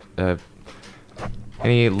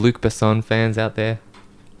 Any Luc Besson fans out there?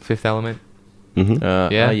 Fifth Element? Mm-hmm.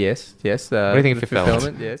 Yeah? Yes. Yes. What do you think of Fifth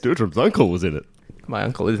Element? Yes. Deirdre's uncle was in it. My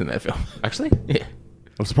uncle is in that film. Actually? Yeah.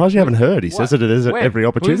 I'm surprised you haven't heard. He says it at Where? every Who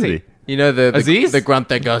is opportunity. he? You know the Aziz? grunt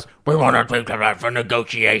that goes, "We want to take that for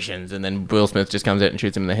negotiations," and then Will Smith just comes out and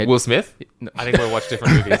shoots him in the head. Will Smith? I think we'll watch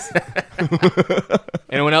different movies.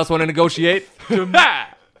 Anyone else want to negotiate? The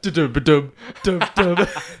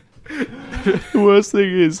worst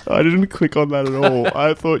thing is, I didn't click on that at all.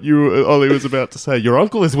 I thought Ollie was about to say, your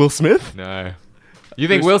uncle is Will Smith? No. You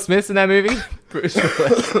think Will Smith's in that movie? Bruce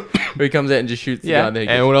Willis, where he comes out and just shoots the guy Yeah. in the head.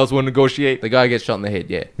 Anyone else want to negotiate? The guy gets shot in the head.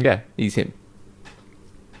 Yeah, Yeah. he's him.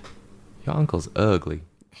 Your uncle's ugly.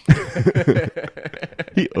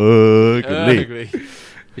 He ugly.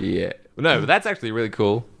 Yeah. No, but that's actually really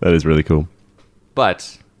cool. That is really cool.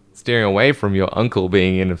 But steering away from your uncle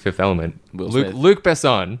being in The Fifth Element, Will Smith. Luc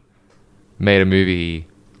Besson made a movie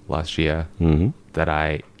last year that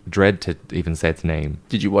I dread to even say its name.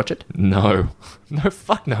 Did you watch it? No. No,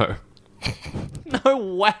 fuck no. No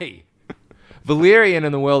way. Valerian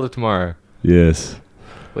in the World of Tomorrow. Yes.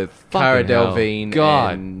 With Cara Fucking hell. Delevingne.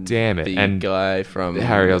 God and damn it. The And guy from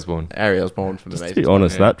Harry Osborn. Harry Osborn from To Amazing. be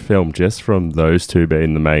honest, Yeah. that film, just from those two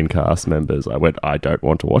being the main cast members, I went, I don't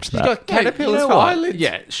want to watch that. got caterpillars you know for what? eyelids.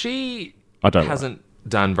 Yeah, she I don't hasn't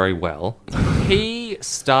done very well. He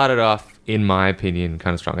started off, in my opinion,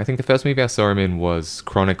 kind of strong. I think the first movie I saw him in was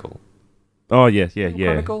Chronicle. Oh, yeah.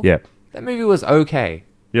 Chronicle? Yeah. That movie was okay.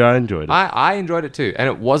 Yeah, I enjoyed it. I enjoyed it too, and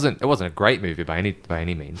it wasn't a great movie by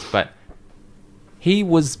any means, but he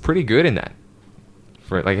was pretty good in that.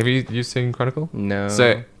 For like, have you seen Chronicle? No.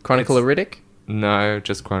 So Chronicle of it's- Riddick? No,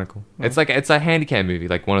 just Chronicle. It's like it's a handycam movie,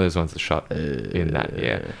 like one of those ones that's shot in that.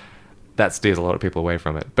 Yeah, that steers a lot of people away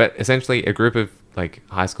from it. But essentially, a group of like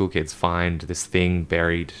high school kids find this thing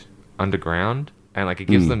buried underground, and like it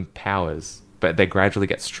gives them powers, but they gradually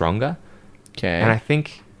get stronger. Okay. And I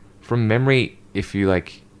think from memory, if you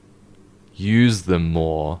like use them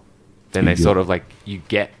more, then they sort of like you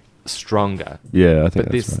get stronger. Yeah, I think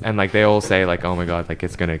But that's this right. and like they all say like, oh my god, like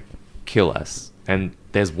it's gonna kill us. And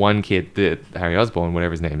there's one kid, the Harry Osborn,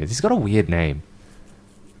 whatever his name is. He's got a weird name.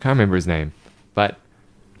 Can't remember his name, but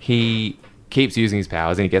he keeps using his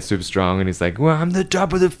powers and he gets super strong and he's like, well, I'm the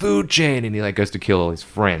top of the food chain, and he like goes to kill all his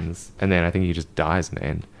friends, and then I think he just dies in the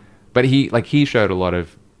end. But he showed a lot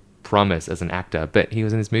of promise as an actor, but he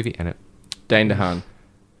was in this movie and it. Dane DeHaan.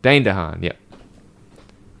 Dane DeHaan, yep.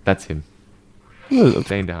 That's him. Dane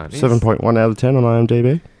DeHaan. He's- 7.1 out of 10 on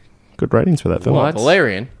IMDb. Good ratings for that film. What?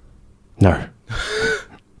 Valerian. No.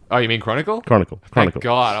 Oh, you mean Chronicle? Chronicle. Thank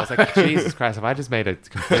God. I was like, Jesus Christ, have I just made a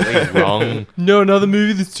completely wrong... No, another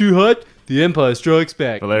movie that's too hot. The Empire Strikes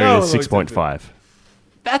Back. Valerian is 6.5.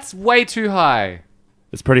 That's way too high.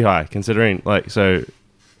 It's pretty high, considering, like, so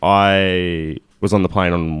I was on the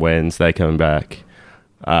plane on Wednesday coming back.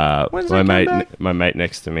 My mate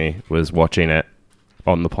next to me was watching it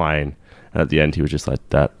on the plane, and at the end he was just like,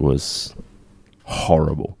 that was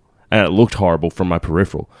horrible. And it looked horrible from my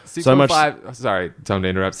peripheral. 6.5, sorry, Tom, to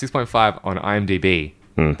interrupt. 6.5 on IMDb.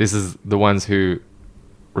 This is the ones who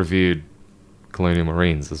reviewed Colonial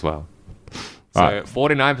Marines as well. So Alright.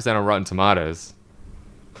 49% on Rotten Tomatoes.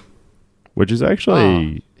 which is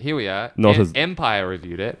actually Here we are. Not as- Empire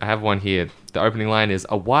reviewed it. I have one here. The opening line is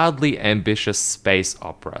a wildly ambitious space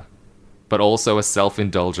opera, but also a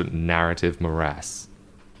self-indulgent narrative morass.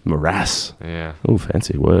 morass. Yeah. Oh,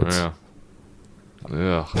 fancy words. Yeah.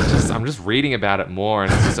 Ugh, I'm just reading about it more,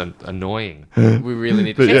 and it's just annoying. We really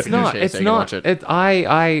need to It's check not. it It's so you can not. watch it.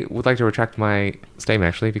 I would like to retract my statement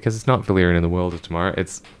actually, because it's not Valerian in the World of Tomorrow.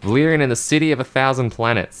 It's Valerian in the City of 1,000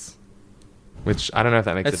 Planets. Which I don't know if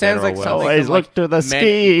that makes it It sounds better like or something worse. Always from, look to the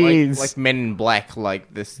Men, skis. like Men in Black,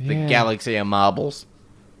 like this, the Yeah. galaxy of marbles.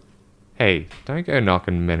 Hey, don't go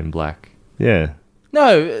knocking Men in Black. Yeah.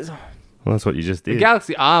 No, Well, that's what you just The did.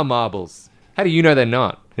 galaxy are marbles. How do you know they're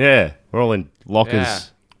not? Yeah. We're all in lockers. Yeah.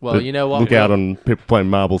 well, that you know what? Look out on people playing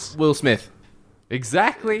marbles. Will Smith.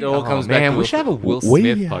 Exactly. It all comes back man, to we Will should have a Will We-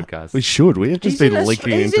 Smith podcast. We should. We have just been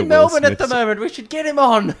linking He's into in Melbourne Will at the Smith's- moment. We should get him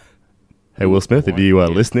on. Hey, Will Smith, if you are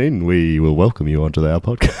listening, we will welcome you onto our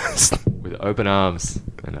podcast. With open arms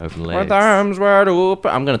and open legs. With arms wide open.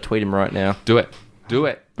 I'm going to tweet him right now. Do it. Do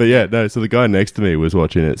it. But yeah, no, so the guy next to me was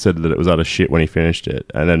watching it, said that it was utter shit when he finished it.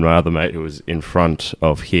 And then my other mate who was in front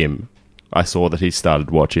of him, I saw that he started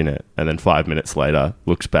watching it. And then 5 minutes later,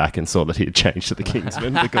 looked back and saw that he had changed to the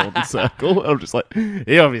Kingsman, the Golden Circle. I'm just like,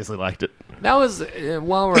 he obviously liked it. That was,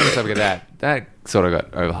 while we're on the topic of that sort of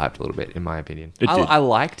got overhyped a little bit, in my opinion. It did. I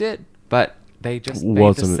liked it, but they just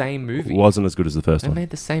made the same movie. Wasn't as good as the first They one. made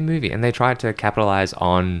the same movie, and they tried to capitalize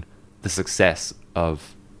on the success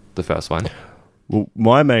of the first one. Well,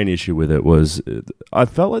 my main issue with it was I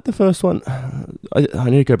felt like the first one. I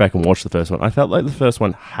need to go back and watch the first one. I felt like the first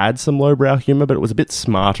one had some lowbrow humor, but it was a bit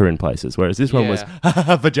smarter in places. Whereas this one was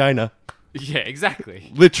vagina, Yeah,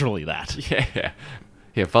 exactly. literally that. Yeah.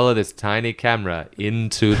 Here, follow this tiny camera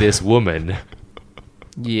into this woman.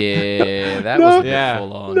 Yeah, that was a bit Yeah.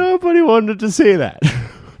 full on. Nobody wanted to see that.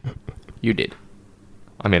 You did.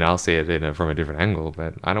 I mean, I'll see it from a different angle,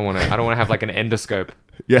 but I don't want to. I don't want to have like an endoscope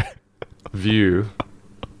Yeah, view.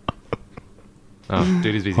 Oh,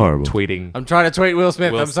 dude is busy Horrible. tweeting. I'm trying to tweet Will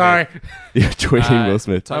Smith. Will I'm sorry. yeah. Tweeting Will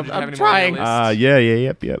Smith. Tom, did you I'm have any trying. more on your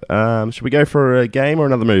list? Yep. Should we go for a game or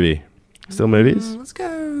another movie? Still movies? Let's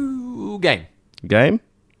go game. Game.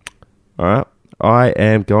 All right. I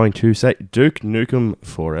am going to say Duke Nukem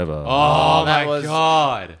Forever. Oh that my was-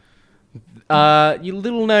 god! You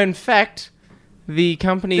little known fact, the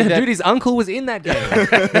company Yeah, that dude, his uncle was in that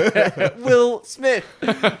game. Will Smith.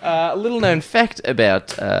 Little known fact about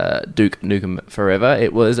Duke Nukem Forever,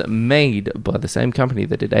 it was made by the same company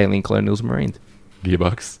that did Alien Colonials Marines.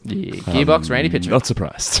 Gearbox. Yeah, Gearbox, Randy Pitchford. Not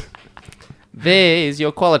surprised. There's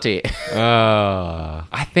your quality.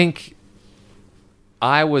 I think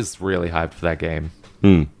I was really hyped for that game.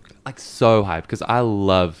 Hmm. Like so hyped because I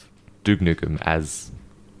love Duke Nukem as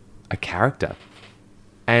a character,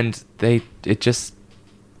 and it just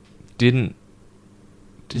didn't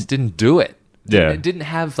do it. Yeah. It didn't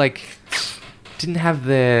have the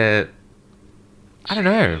I don't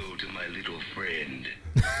know. To my little friend.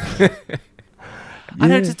 I don't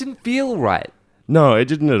know, it just didn't feel right. No, it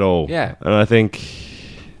didn't at all. Yeah. And I think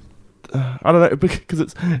I don't know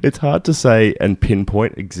because it's hard to say and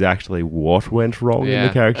pinpoint exactly what went wrong in Yeah.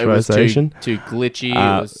 the characterization. Too glitchy.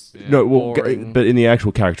 Uh, it was no, well, boring. but in the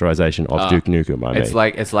actual characterization of Duke Nukem, I mean,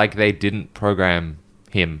 It's like they didn't program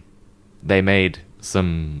him. They made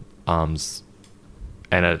some arms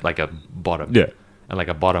and a bottom. Yeah. And like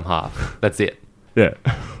a bottom half. That's it. yeah,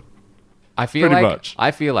 I feel Pretty like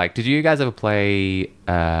much. did you guys ever play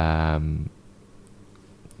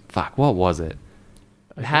what was it?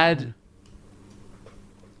 It had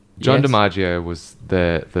John Yes. DiMaggio was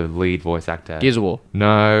the lead voice actor. Gears of War.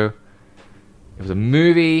 No. It was a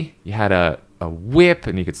movie. You had a whip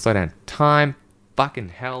and you could slow down time. Fucking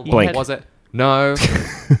hell. What Blink. was it? No.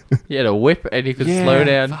 He had a whip and he could Yeah, slow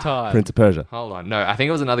down fuck. time. Prince of Persia, Hold on. No, I think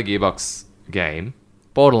it was another Gearbox game.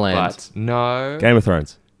 Borderlands. But no. Game of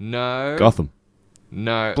Thrones, No. Gotham,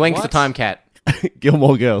 No. Blank the What? Time Cat.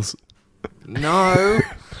 Gilmore Girls, No.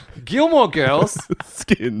 Gilmore Girls.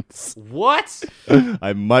 Skins. What?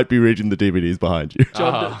 I might be reading the DVDs behind you.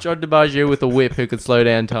 John DiMaggio with a whip who could slow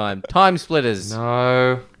down time. Time Splitters.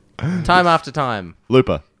 No. Time After Time.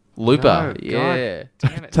 Looper, Looper. No, yeah.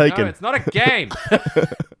 Damn it. Taken. No, it's not a game.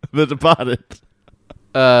 The Departed,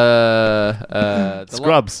 The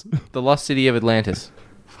Scrubs. The Lost City of Atlantis.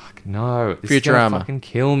 No. This is gonna Futurama. fucking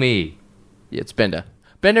kill me. Yeah, it's Bender.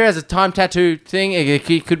 Bender has a time tattoo thing.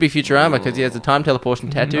 He could be Futurama because he has a time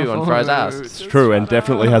teleportation tattoo on Fry's ass. It's true, and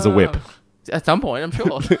definitely has a whip. At some point, I'm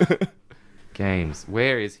sure. Games.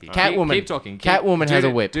 Where is he? Catwoman. Keep talking. Catwoman has a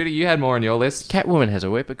Dude, whip. Dude, you had more on your list. Catwoman has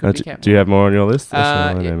a whip. It could be Catwoman. Do you have more on your list?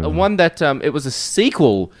 One that it was a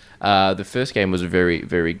sequel. The first game was very,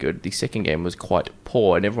 very good. The second game was quite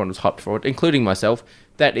poor, and everyone was hyped for it, including myself.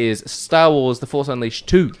 That is Star Wars: The Force Unleashed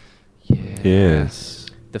 2. Yes.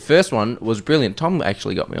 The first one was brilliant. Tom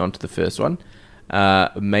actually got me onto the first one.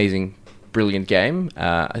 Amazing brilliant game.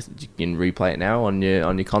 You can replay it now on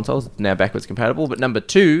your consoles. It's now backwards compatible. But number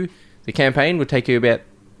 2, the campaign would take you about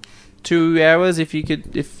 2 hours if you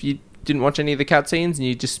didn't watch any of the cutscenes and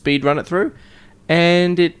you just speed run it through.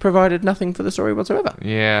 And it provided nothing for the story whatsoever.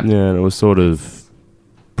 Yeah. Yeah, and it was sort of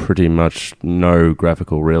pretty much no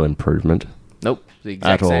graphical real improvement Nope. The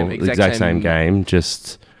exact at all. same. The exact same game.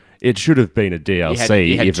 Just it should have been a DLC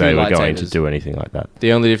you had if they two were going to lightsabers. do anything like that.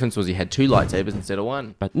 The only difference was you had 2 lightsabers instead of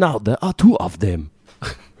 1. But now there are 2 of them.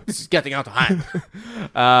 This is getting out of hand.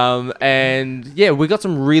 And yeah, we got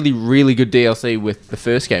some really, really good DLC with the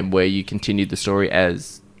first game where you continued the story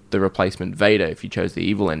as the replacement Vader if you chose the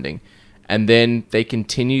evil ending. And then they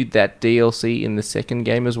continued that DLC in the second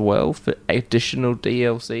game as well for additional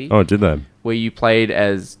DLC. Oh, did they? Where you played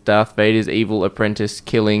as Darth Vader's evil apprentice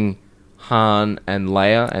killing Han and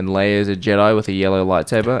Leia's a Jedi with a yellow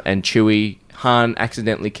lightsaber, and Han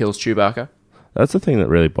accidentally kills Chewbacca. That's the thing that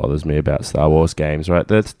really bothers me about Star Wars games, right?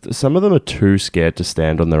 Some of them are too scared to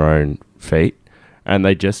stand on their own feet, and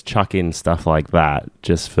they just chuck in stuff like that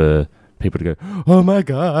just for people to go, oh my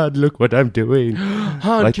god, look what I'm doing.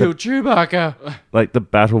 Han Like killed Chewbacca. Like the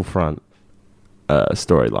Battlefront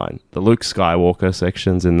storyline, the Luke Skywalker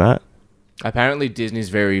sections in that. Apparently Disney's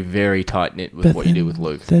very, very tight-knit with what you do with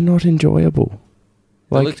Luke. They're not enjoyable.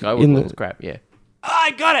 The Luke Skywalker was crap, yeah.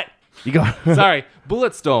 I got it. You got Sorry,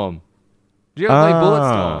 Bulletstorm. Did you ever play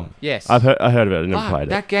Bulletstorm? Yes. I heard about it. I never Fuck, played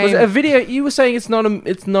that it. game. Was it a video? You were saying it's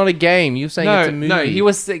not a game. You were saying it's a movie. No, he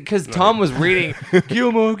was because Tom was reading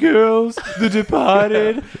Gilmore Girls, The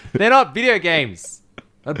Departed. They're not video games.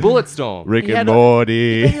 A Bulletstorm. Rick He and had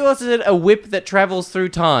Morty. Then you also said a whip that travels through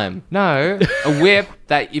time. No, a whip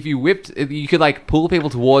that if you whipped, you could like pull people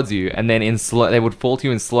towards you, and then they would fall to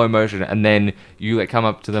you in slow motion, and then you like come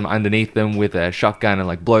up to them underneath them with a shotgun and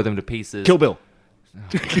like blow them to pieces. Kill Bill.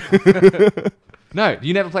 No,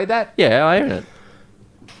 you never played that? Yeah, I own it.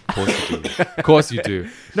 Of course you do. Of course you do.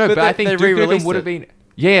 No, but I think they Duke Nukem re-released would have it. been.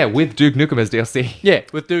 Yeah, with Duke Nukem as DLC. Yeah,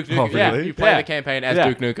 with Duke Nukem. Oh, really? Yeah, you play Yeah. the campaign as Yeah.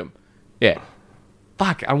 Duke Nukem. Yeah.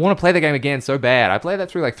 Fuck, I want to play the game again so bad. I played that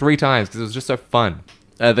through like 3 times because it was just so fun.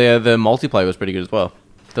 The multiplayer was pretty good as well.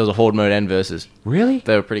 There was a horde mode and versus. Really?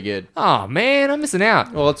 They were pretty good. Oh man, I'm missing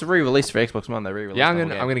out. Well, it's a re-release for Xbox One. They re-released. Yeah, I'm the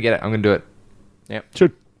whole gonna game. get it. I'm gonna do it. Yep.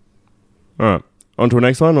 All right. On to the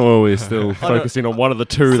next one, or are we still focusing on one of the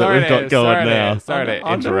 2 that we've got going now? Sorry to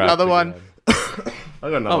On to interrupt. another one. I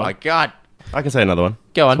got another Oh one. my god. I can say another one.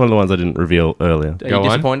 Go on. It's one of the ones I didn't reveal earlier. Are Go you on.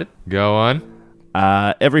 disappointed? Go on.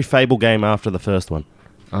 Every Fable game after the first one.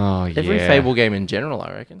 Oh yeah. Every Fable game in general,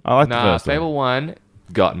 I reckon. I like the Nah, first Fable 1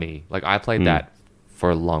 got me. Like I played that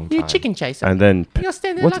for a long time. You chicken chaser. one. And then, You're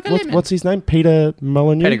standing like a lemon. what's his name? Peter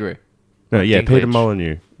Molyneux? Pettigrew. No, yeah, Dinklage. Peter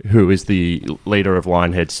Molyneux, who is the leader of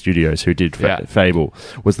Lionhead Studios, who did Yeah. Fable,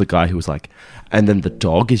 was the guy who was like, and then the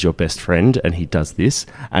dog is your best friend, and he does this,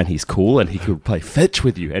 and he's cool, and he can play fetch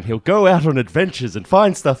with you, and he'll go out on adventures and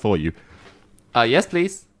find stuff for you. Yes,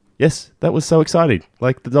 please. Yes, that was so exciting.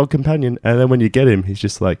 Like the dog companion, and then when you get him, he's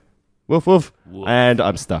just like, woof woof, and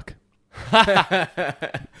I'm stuck.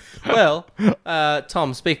 Well,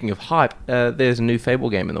 Tom, speaking of hype, there's a new Fable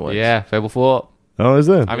game in the works. Yeah, Fable 4. Oh, is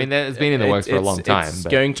there? I mean, it's been in the works for a long time. It's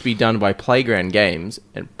but- going to be done by Playground Games,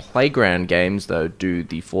 and Playground Games, though, do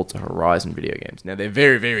the Forza Horizon video games. Now, they're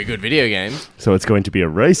very, very good video games. So it's going to be a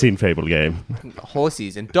racing Fable game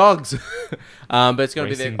Horses and dogs. But it's going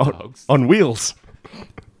to be Racing their... dogs. on wheels.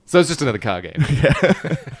 So it's just another car game.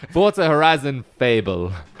 Forza Horizon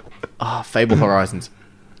Fable. Fable Horizons.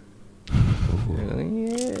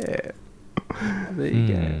 Yeah. There you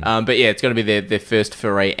go. But yeah, it's going to be their first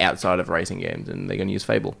foray outside of racing games, and they're going to use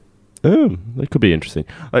Fable. Oh, that could be interesting.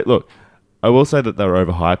 Like, look, I will say that they were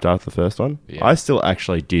overhyped after the first one. Yeah. I still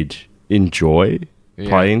actually did enjoy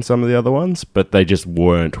playing some of the other ones, but they just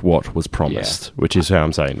weren't what was promised, which is how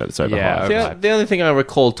I'm saying that it's overhyped. Yeah. The only thing I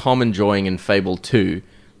recall Tom enjoying in Fable 2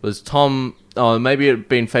 was Tom... Oh, maybe it had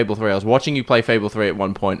been Fable 3. I was watching you play Fable 3 at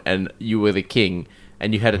one point, and you were the king,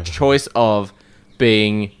 and you had a choice of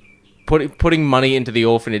being... putting money into the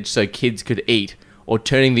orphanage so kids could eat, or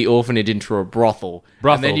turning the orphanage into a brothel.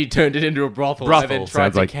 And then you turned it into a brothel. And then tried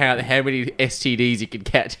Sounds to like- count how many STDs you could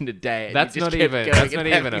catch in a day. and That's you just not kept even. going That's and not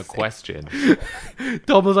even having a sex. question.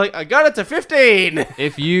 Tom was like, I got it to 15!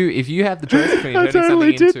 If you have the choice between I turning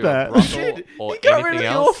totally something did into that. a brothel or He got rid of anything the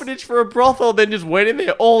else, orphanage for a brothel, then just went in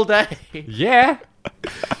there all day. yeah,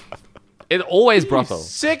 it's always brothel.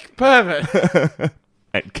 Sick pervert.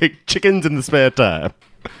 And kick chickens in the spare time.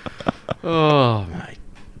 Oh my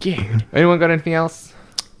god! Anyone got anything else?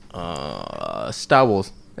 Star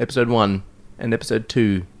Wars, Episode 1 and Episode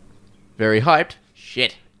 2. Very hyped.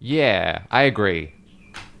 Shit. Yeah, I agree.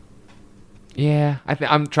 Yeah,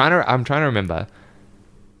 I'm trying to remember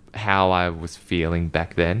how I was feeling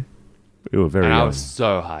back then. You were very And I young. was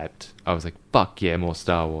so hyped. I was like, fuck yeah, more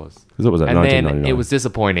Star Wars. 'Cause it was at and then 1999. it was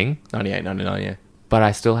disappointing, 98, 99, yeah. but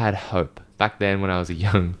I still had hope. Back then when I was a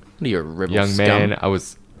young You're a rebel young scum. man,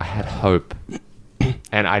 I had hope.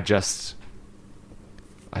 And I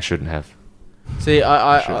shouldn't have. See,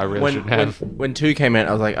 I really when, shouldn't have. when 2 came out,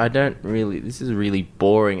 I was like, this is really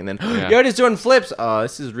boring. And then, Yeah. Yoda's doing flips. Oh,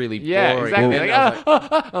 this is really Yeah, boring. exactly. And Like, then I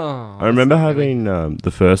was like, oh, I remember having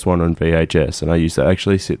the first one on VHS, and I used to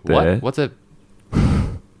actually sit there. What's it?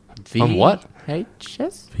 On what?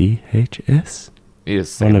 VHS? VHS? You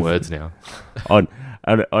just One saying of- words now. on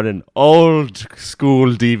an old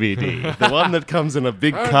school DVD, the one that comes in a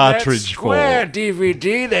big cartridge form.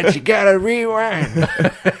 DVD that you gotta rewind.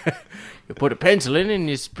 You put a pencil in and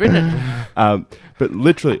you spin it. But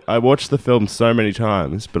literally, I watched the film so many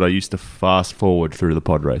times, but I used to fast forward through the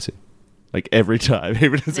pod racing. Like every time,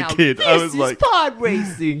 even as a kid, I was like, pod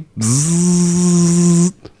racing.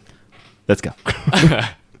 let's go.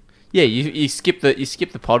 Yeah, you skip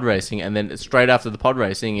the pod racing, and then straight after the pod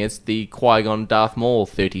racing, it's the Qui-Gon Darth Maul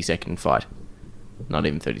 30-second fight. Not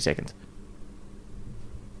even 30 seconds.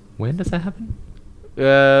 When does that happen?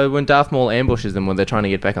 When Darth Maul ambushes them when they're trying to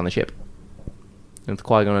get back on the ship. And it's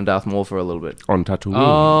Qui-Gon and Darth Maul for a little bit. On Tatooine.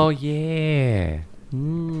 Oh yeah.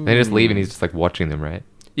 They just leave and he's just like watching them, right?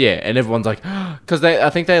 Yeah, and everyone's like, because I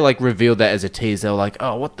think they like revealed that as a tease. They were like,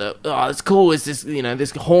 oh, what the, oh, it's cool. It's this,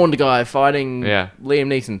 this horned guy fighting Yeah. Liam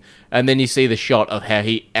Neeson, and then you see the shot of how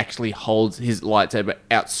he actually holds his lightsaber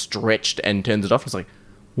outstretched and turns it off. It's like,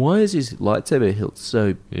 why is his lightsaber hilt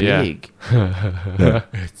so Yeah. big?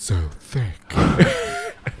 It's so thick.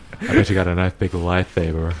 I bet you got a nice big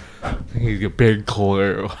lightsaber. He's a big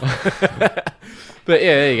clue. But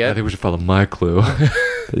yeah, there you I go. think we should follow my clue.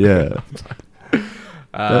 Yeah.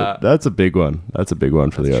 That's a big one. That's a big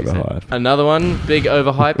one for the That's overhype. Another one, big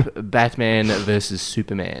overhype: Batman versus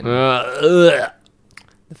Superman. Ugh.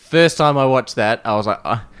 The first time I watched that, I was like,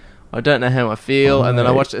 I don't know how I feel. And then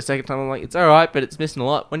I watched it a second time. I'm like, it's all right, but it's missing a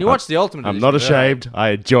lot. When you watch the Ultimate I'm Edition, not it's all right. ashamed. I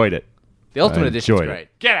enjoyed it. The Ultimate I Edition's enjoyed great.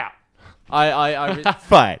 it. Get out. I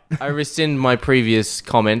Fight. I rescind my previous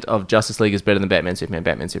comment of Justice League is better than Batman Superman.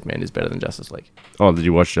 Batman Superman is better than Justice League. Oh, did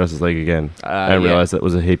you watch Justice League again? I didn't yeah. realize that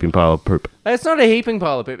was a heaping pile of poop. It's not a heaping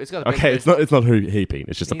pile of poop. It's got the best Okay, version. it's not heaping.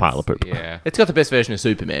 It's just a pile of poop. Yeah. It's got the best version of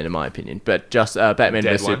Superman, in my opinion. But just Batman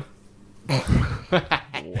Dead versus one.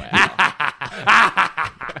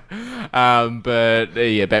 But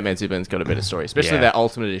yeah, Batman Superman's got a better story, especially Yeah. that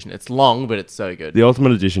Ultimate Edition. It's long, but it's so good. The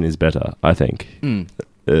Ultimate Edition is better, I think.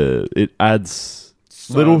 It adds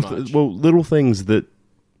much. little things that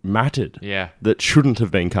mattered. Yeah. That shouldn't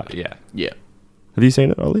have been cut. Yeah. Yeah. Have you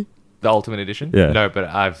seen it, Ollie? The Ultimate Edition? Yeah. No, but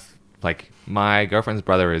my girlfriend's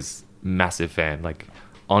brother is massive fan, like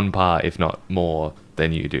on par, if not more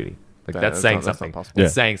than you, Duty. Like But that's saying that's not something. possible. Yeah.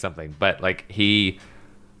 It's saying something. But like he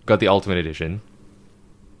got the Ultimate Edition,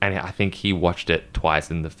 and I think he watched it twice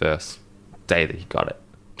in the first day that he got it,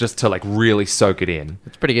 just to like really soak it in.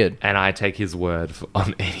 It's pretty good. And I take his word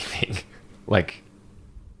on anything, like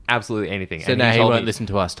absolutely anything. So and now he told won't me- listen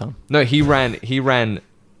to us, Tom. No, he ran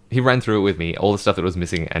through it with me, all the stuff that was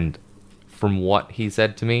missing, and from what he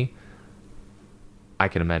said to me, I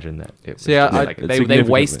can imagine that it was See, I- just I- like, It's they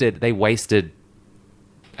significantly- wasted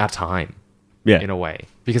our time Yeah. in a way,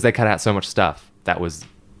 because they cut out so much stuff that was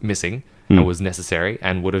missing and was necessary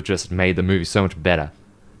and would have just made the movie so much better.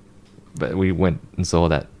 But we went and saw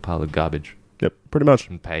that pile of garbage Yep, pretty much.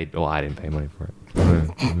 and paid, or I didn't pay money for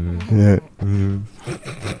it.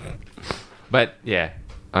 But yeah,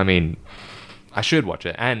 I mean, I should watch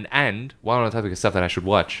it. And while on the topic of stuff that I should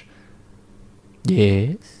watch,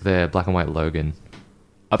 Yes. the black and white Logan.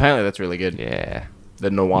 Apparently that's really good. Yeah. The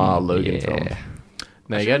noir Logan yeah. film.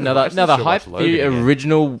 There you go. should've- I Another should watch hype. Logan The again.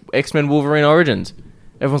 original X-Men Wolverine Origins.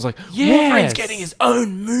 Everyone's like, Yes! Wolverine's getting his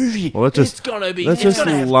own movie. Well, let's It's just gonna be. let's It's just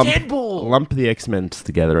gonna have Deadpool. lump the X-Men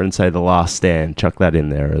together and say The Last Stand. Chuck that in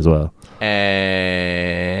there as well.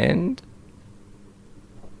 And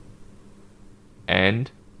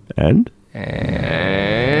And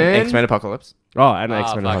X-Men Apocalypse. oh, and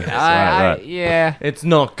X-Men. fuck. Apocalypse. Right. Yeah. It's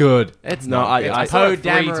not good. It's no. not good. I saw Poe it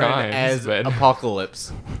 3 Dameron times, as but- Apocalypse.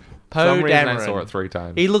 For Poe some reason I Dameron. saw it 3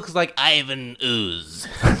 times. He looks like Ivan Ooze.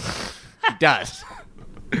 He does.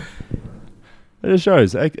 It just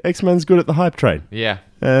shows X-Men's good at the hype train Yeah.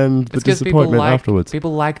 and the It's 'cause disappointment afterwards.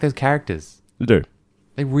 People like those characters. They do.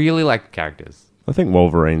 They really like the characters. I think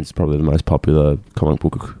Wolverine's probably the most popular comic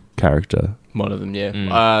book character One of them,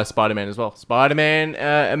 yeah. Spider-Man as well. Spider-Man,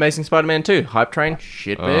 Amazing Spider-Man 2. Hype train.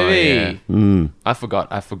 Shit, baby. Yeah. I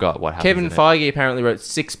forgot what happened. Kevin Feige apparently wrote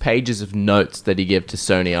 6 pages of notes that he gave to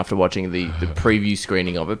Sony after watching the preview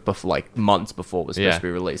screening of it, like months before it was supposed to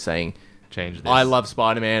be released, saying, change this. I love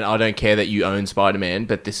Spider-Man. I don't care that you own Spider-Man,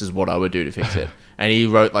 but this is what I would do to fix it. And he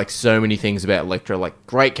wrote like so many things about Electro, like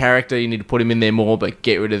great character, you need to put him in there more, but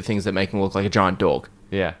get rid of the things that make him look like a giant dog.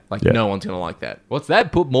 Yeah. Like no one's going to like that. What's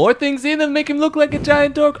that? Put more things in and make him look like a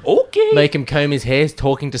giant dog? Okay. Make him comb his hair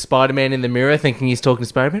talking to Spider-Man in the mirror, thinking he's talking to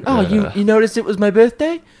Spider-Man. Oh, you noticed it was my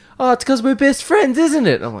birthday? Oh, it's because we're best friends, isn't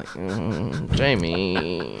it? I'm like,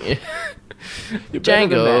 Jamie.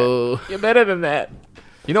 Django. You're better than that.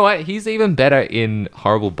 You know what? He's even better in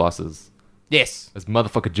Horrible Bosses. Yes. As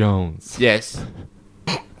Motherfucker Jones. Yes.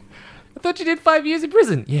 I thought you did 5 years in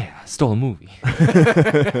prison. Yeah, I stole a movie.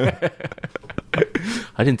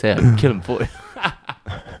 I didn't say I'd kill him for you.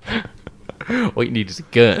 All you need is a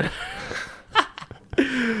gun.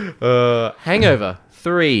 Hangover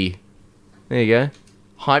 3. There you go.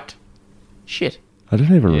 Hyped. Shit. I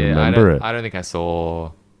don't even remember it. I don't think I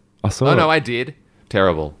saw... I saw Oh, it. no, I did.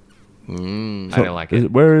 Terrible. I don't like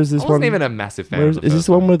it. Where is this I one? wasn't even a massive fan. Is this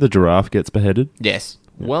the one where the giraffe gets beheaded? Yes.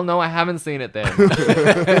 Well, no, I haven't seen it then.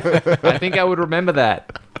 I think I would remember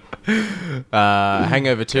that.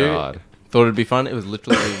 Hangover 2. God. Thought it'd be fun. It was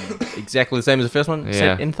literally exactly the same as the first one,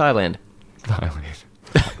 set in Thailand.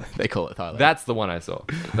 They call it Thailand. That's the one I saw.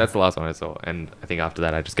 That's the last one I saw. And I think after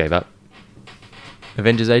that, I just gave up.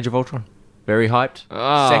 Avengers Age of Ultron. Very hyped.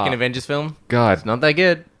 Ah. Second Avengers film. God. It's not that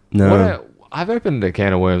good. No. I've opened a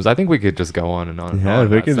can of worms. I think we could just go on and on and Yeah, on.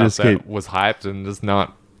 we about can stuff just that keep- was hyped and just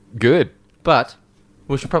not good. But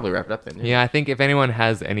we should probably wrap it up then. Yeah, I think if anyone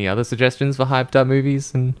has any other suggestions for hyped up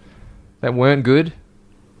movies and that weren't good,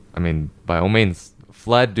 I mean, by all means,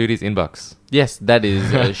 flood Duty's inbox. Yes, that is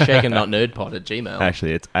shakenotnerdpod at Gmail.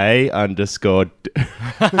 Actually, it's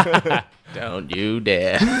A_. Don't you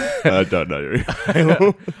dare. I don't know.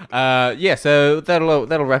 Yeah, so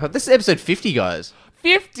that'll wrap up. This is episode 50, guys.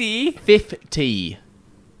 50? 50.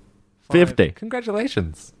 50.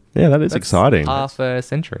 Congratulations. Yeah, that is exciting. Half a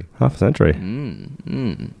century. Half a century.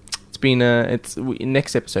 It's been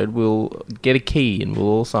next episode we'll get a key and we'll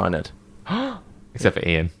all sign it. Except for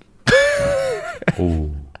Ian.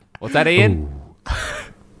 Ooh. What's that, Ian?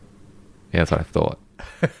 Yeah, that's what I thought.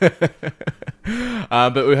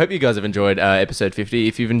 But we hope you guys have enjoyed episode 50.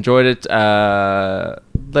 If you've enjoyed it,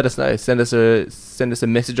 let us know. Send us a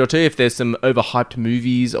message or two if there's some overhyped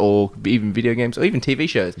movies or even video games or even TV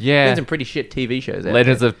shows. Yeah. There's some pretty shit TV shows out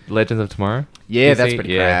Legends there. of Tomorrow? Yeah, that's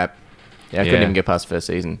pretty crap. Yeah, I couldn't Yeah. even get past the first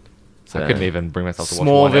season. I couldn't even bring myself to watch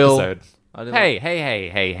Smallville. one episode. I didn't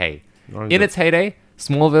Hey. In its heyday,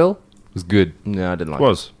 Smallville was good. No, I didn't like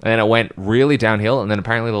Was. And then it went really downhill, and then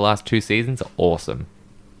apparently the last 2 seasons are awesome.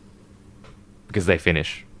 Because they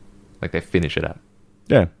finish. Like, they finish it up.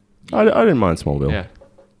 Yeah. I didn't mind Smallville. Yeah.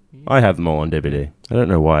 I have them all on DVD. I don't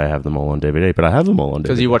know why I have them all on DVD, but I have them all on DVD.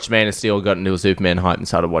 Because you watched Man of Steel, got into a Superman hype, and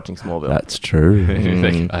started watching Smallville. That's true.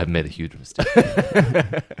 I've made a huge mistake.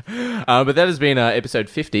 But that has been episode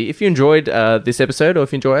 50. If you enjoyed this episode, or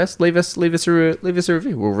if you enjoy us, leave us a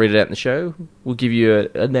review. We'll read it out in the show. We'll give you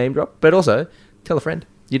a name drop, but also tell a friend.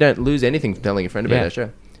 You don't lose anything from telling a friend about Yeah. our show.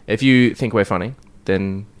 If you think we're funny,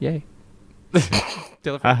 then yay.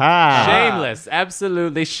 Tell a friend. Aha! Shameless.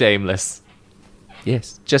 Absolutely shameless.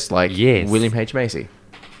 Yes, just like Yes. William H. Macy.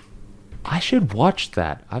 I should watch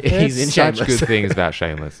that. I've heard He's in such Shameless. good things about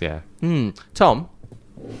Shameless, yeah. Tom,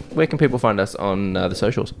 where can people find us on the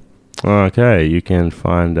socials? Okay, you can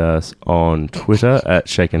find us on Twitter at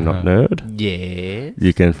Shaken_Not_Nerd. Yeah.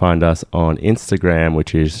 You can find us on Instagram,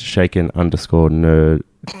 which is Shaken_Nerd,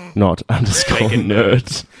 not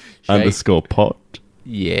 _nerd, _pot.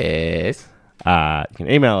 Yes. You can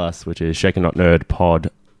email us, which is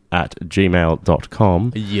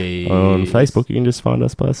shaken_not_nerd@gmail.com. Yes. On Facebook, you can just find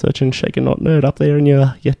us by searching Shaken_Not_Nerd up there in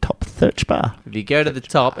your top search bar. If you go to the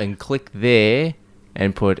top and click there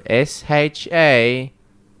and put SHA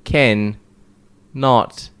Ken,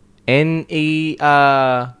 not NERD,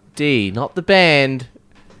 not the band.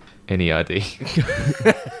 NERD.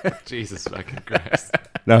 Jesus fucking Christ.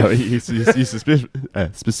 No, you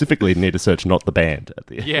specifically need to search not the band at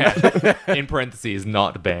the end. Yeah. In parentheses,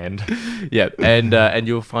 not banned. Yeah, and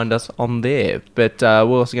you'll find us on there. But we're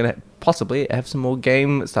also going to possibly have some more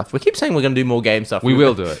game stuff. We keep saying we're going to do more game stuff. We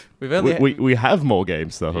will do it. We've only We have more game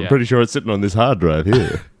stuff. I'm Yeah. pretty sure it's sitting on this hard drive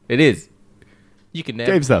here. It is. You can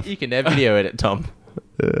Game stuff. You can now video edit, Tom.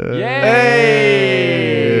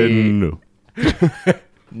 Yay! No.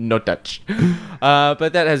 Not Dutch.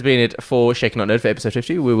 But that has been it for Shake Not Nerd for episode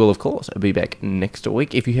 50. We will, of course, be back next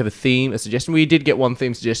week. If you have a theme, a suggestion, we did get one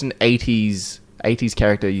theme suggestion, 80s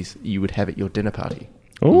characters you would have at your dinner party.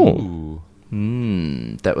 Oh,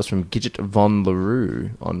 That was from Gidget Von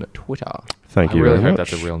LaRue on Twitter. thank I you really very hope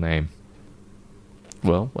much. that's a real name.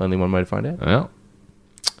 Well, only one way to find out. Well,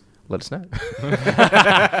 Let us know.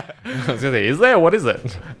 I was gonna say, is there? What is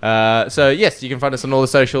it? So, yes, you can find us on all the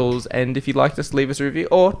socials. And if you'd like us, leave us a review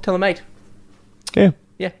or tell a mate. Yeah,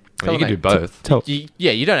 Yeah. Well, you can do mate. both. tell You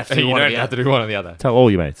don't have to do You one or don't the have other. to do one or the other. all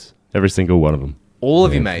your mates, every single one of them. All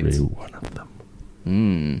of your Every mates. one of them.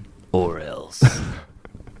 Or else.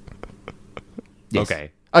 Yes.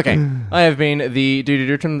 Okay. Okay. I have been the Duty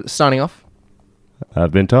Duty signing off.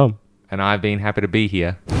 I've been Tom. And I've been happy to be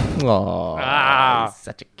here. Oh, Ah.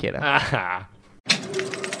 such a kidder.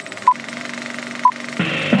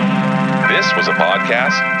 This was a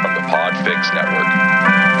podcast from the Podfix Network.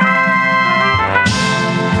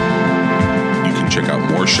 You can check out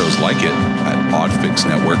more shows like it at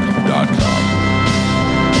podfixnetwork.com.